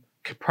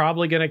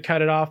 Probably going to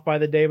cut it off by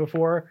the day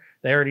before.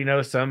 They already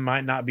know some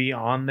might not be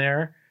on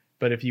there.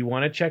 But if you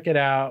want to check it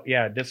out,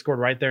 yeah, Discord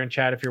right there in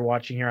chat if you're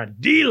watching here on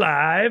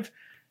DLive.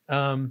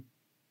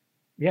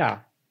 Yeah.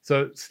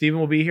 So Steven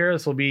will be here.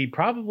 This will be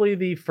probably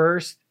the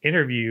first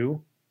interview.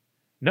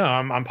 No,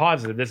 I'm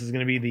positive this is going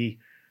to be the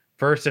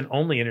first and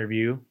only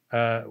interview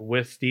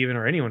with Steven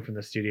or anyone from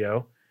the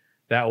studio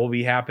that will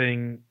be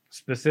happening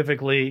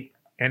specifically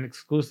and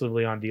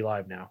exclusively on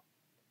DLive now.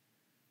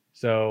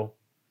 So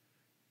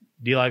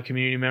DLive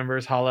community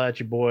members, holla at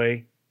your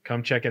boy.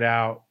 Come check it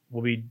out.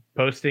 We'll be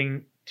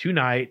posting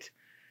tonight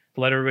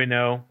to let everybody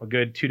know a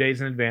good 2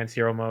 days in advance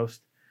here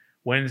almost.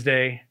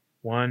 Wednesday,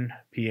 1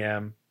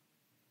 p.m.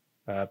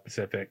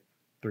 Pacific,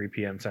 3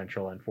 p.m.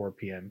 Central, and 4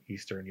 p.m.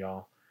 Eastern,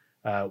 y'all.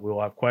 We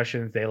will have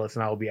questions Daedalus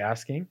and I will be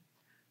asking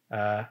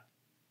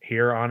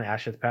here on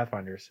Ashes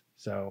Pathfinders.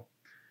 So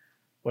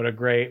what a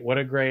great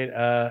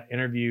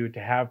interview to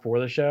have for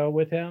the show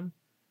with him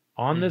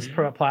on this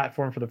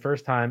platform for the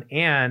first time.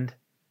 And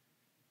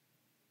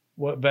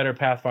what better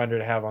Pathfinder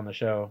to have on the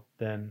show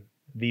than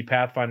the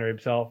Pathfinder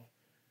himself,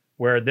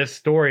 where this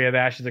story of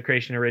Ashes of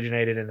Creation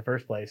originated in the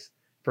first place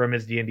from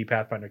his D&D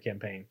Pathfinder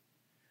campaign.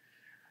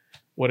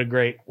 What a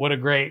great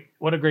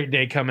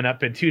day coming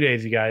up in 2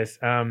 days, you guys.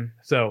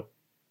 So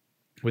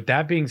with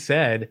that being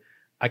said,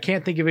 I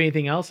can't think of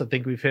anything else. I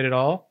think we've hit it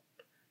all.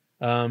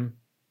 Any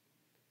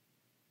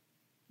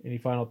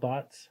final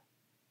thoughts?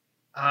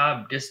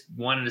 Just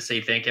wanted to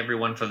say thank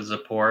everyone for the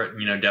support.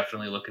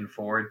 Definitely looking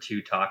forward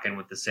to talking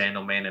with the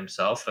Sandal Man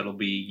himself. It'll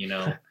be,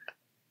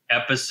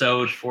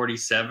 episode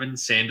 47,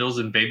 Sandals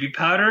and Baby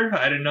Powder.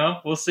 I don't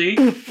know. We'll see.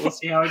 We'll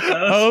see how it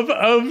goes.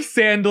 of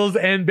Sandals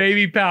and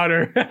Baby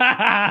Powder.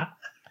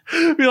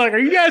 Be like, are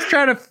you guys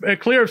trying to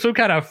clear up some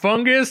kind of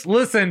fungus?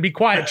 Listen, be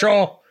quiet,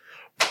 troll.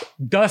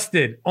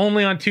 Dusted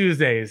only on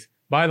Tuesdays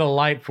by the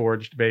Light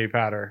Forged Baby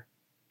Powder.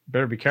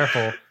 Better be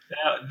careful.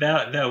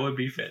 That would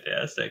be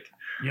fantastic.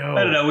 Yo.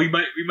 I don't know. We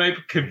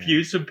might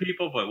confuse some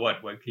people, but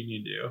what can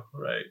you do,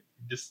 right?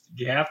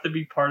 You have to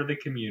be part of the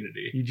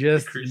community.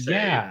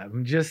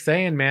 I'm just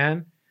saying,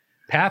 man.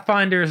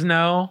 Pathfinders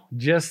know.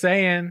 Just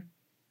saying.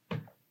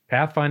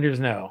 Pathfinders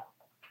know.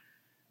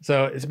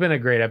 So it's been a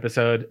great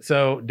episode.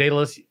 So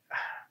Daedalus, do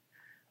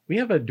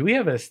we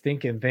have a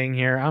stinking thing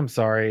here? I'm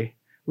sorry.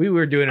 We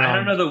were doing it. I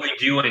don't know that we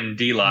do in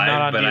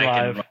DLive, but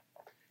DLive.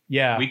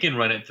 We can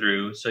run it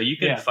through. So you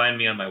can find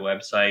me on my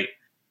website.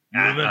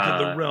 Move into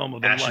the realm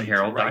of the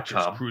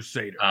AshenHerald.com.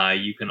 Crusader.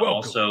 You can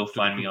also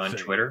find me on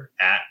Twitter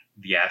at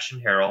the Ashen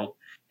Herald,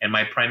 and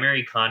my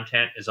primary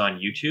content is on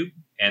YouTube,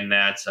 and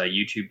that's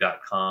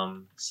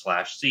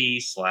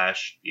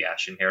youtube.com/the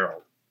Ashen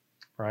Herald.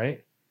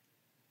 Right.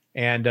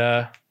 And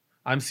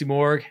I'm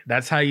Simorg.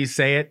 That's how you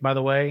say it, by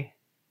the way.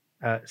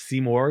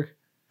 Simorg.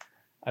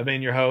 I've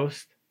been your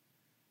host.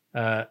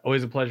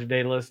 Always a pleasure,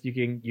 Daedalus. You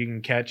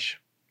can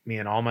catch me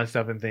and all my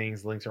stuff and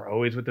things. Links are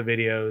always with the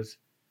videos.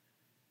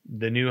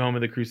 The new home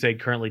of the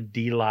Crusade, currently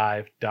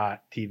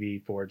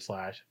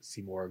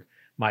dlive.tv/cmorg.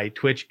 My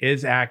Twitch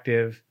is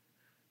active,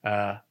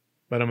 but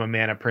I'm a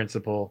man of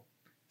principle.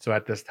 So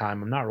at this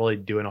time, I'm not really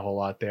doing a whole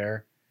lot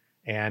there.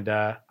 And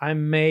I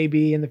may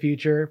be in the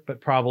future,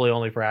 but probably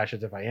only for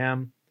Ashes if I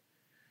am.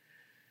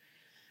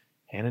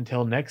 And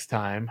until next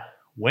time,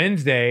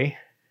 Wednesday,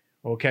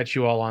 we'll catch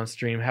you all on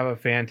stream. Have a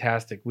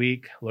fantastic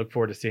week. Look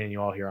forward to seeing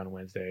you all here on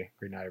Wednesday.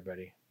 Great night,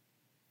 everybody.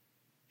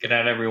 Good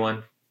night,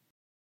 everyone.